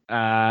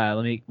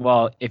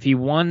 If he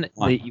won,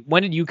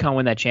 when did UConn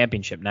win that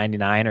championship?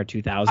 99 or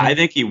 2000? I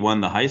think he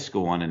won the high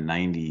school one in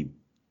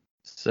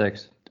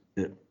 96.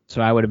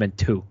 So I would have been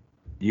 2.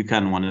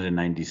 UConn won it in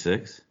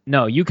 96?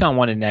 No, UConn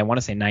won it in, I want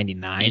to say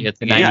 99.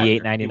 The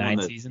 98,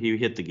 99 season. He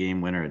hit the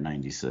game winner at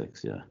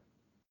 96, yeah.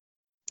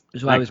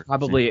 So I was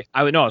probably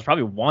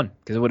 1,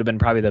 because it would have been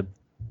probably the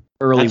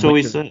early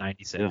winters of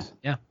 96.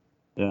 Yeah.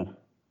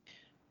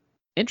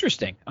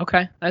 Interesting.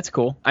 Okay, that's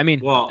cool. I mean,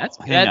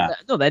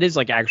 that is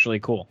actually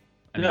cool.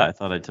 I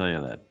thought I'd tell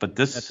you that. But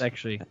that's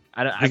actually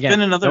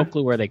no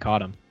clue where they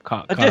caught him.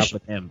 Caught up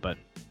with him, but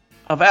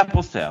of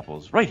Apples to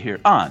Apples right here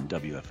on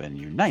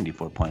WFNU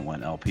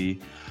 94.1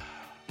 LP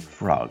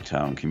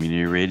Frogtown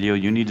Community Radio.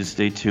 You need to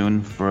stay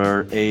tuned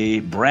for a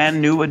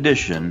brand new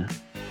edition.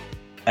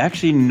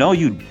 Actually, no,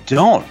 you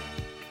don't.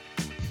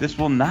 This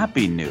will not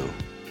be new.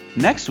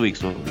 Next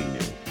week's will be new.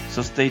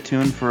 So stay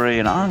tuned for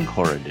an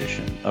encore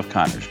edition of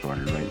Connor's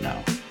Corner right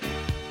now.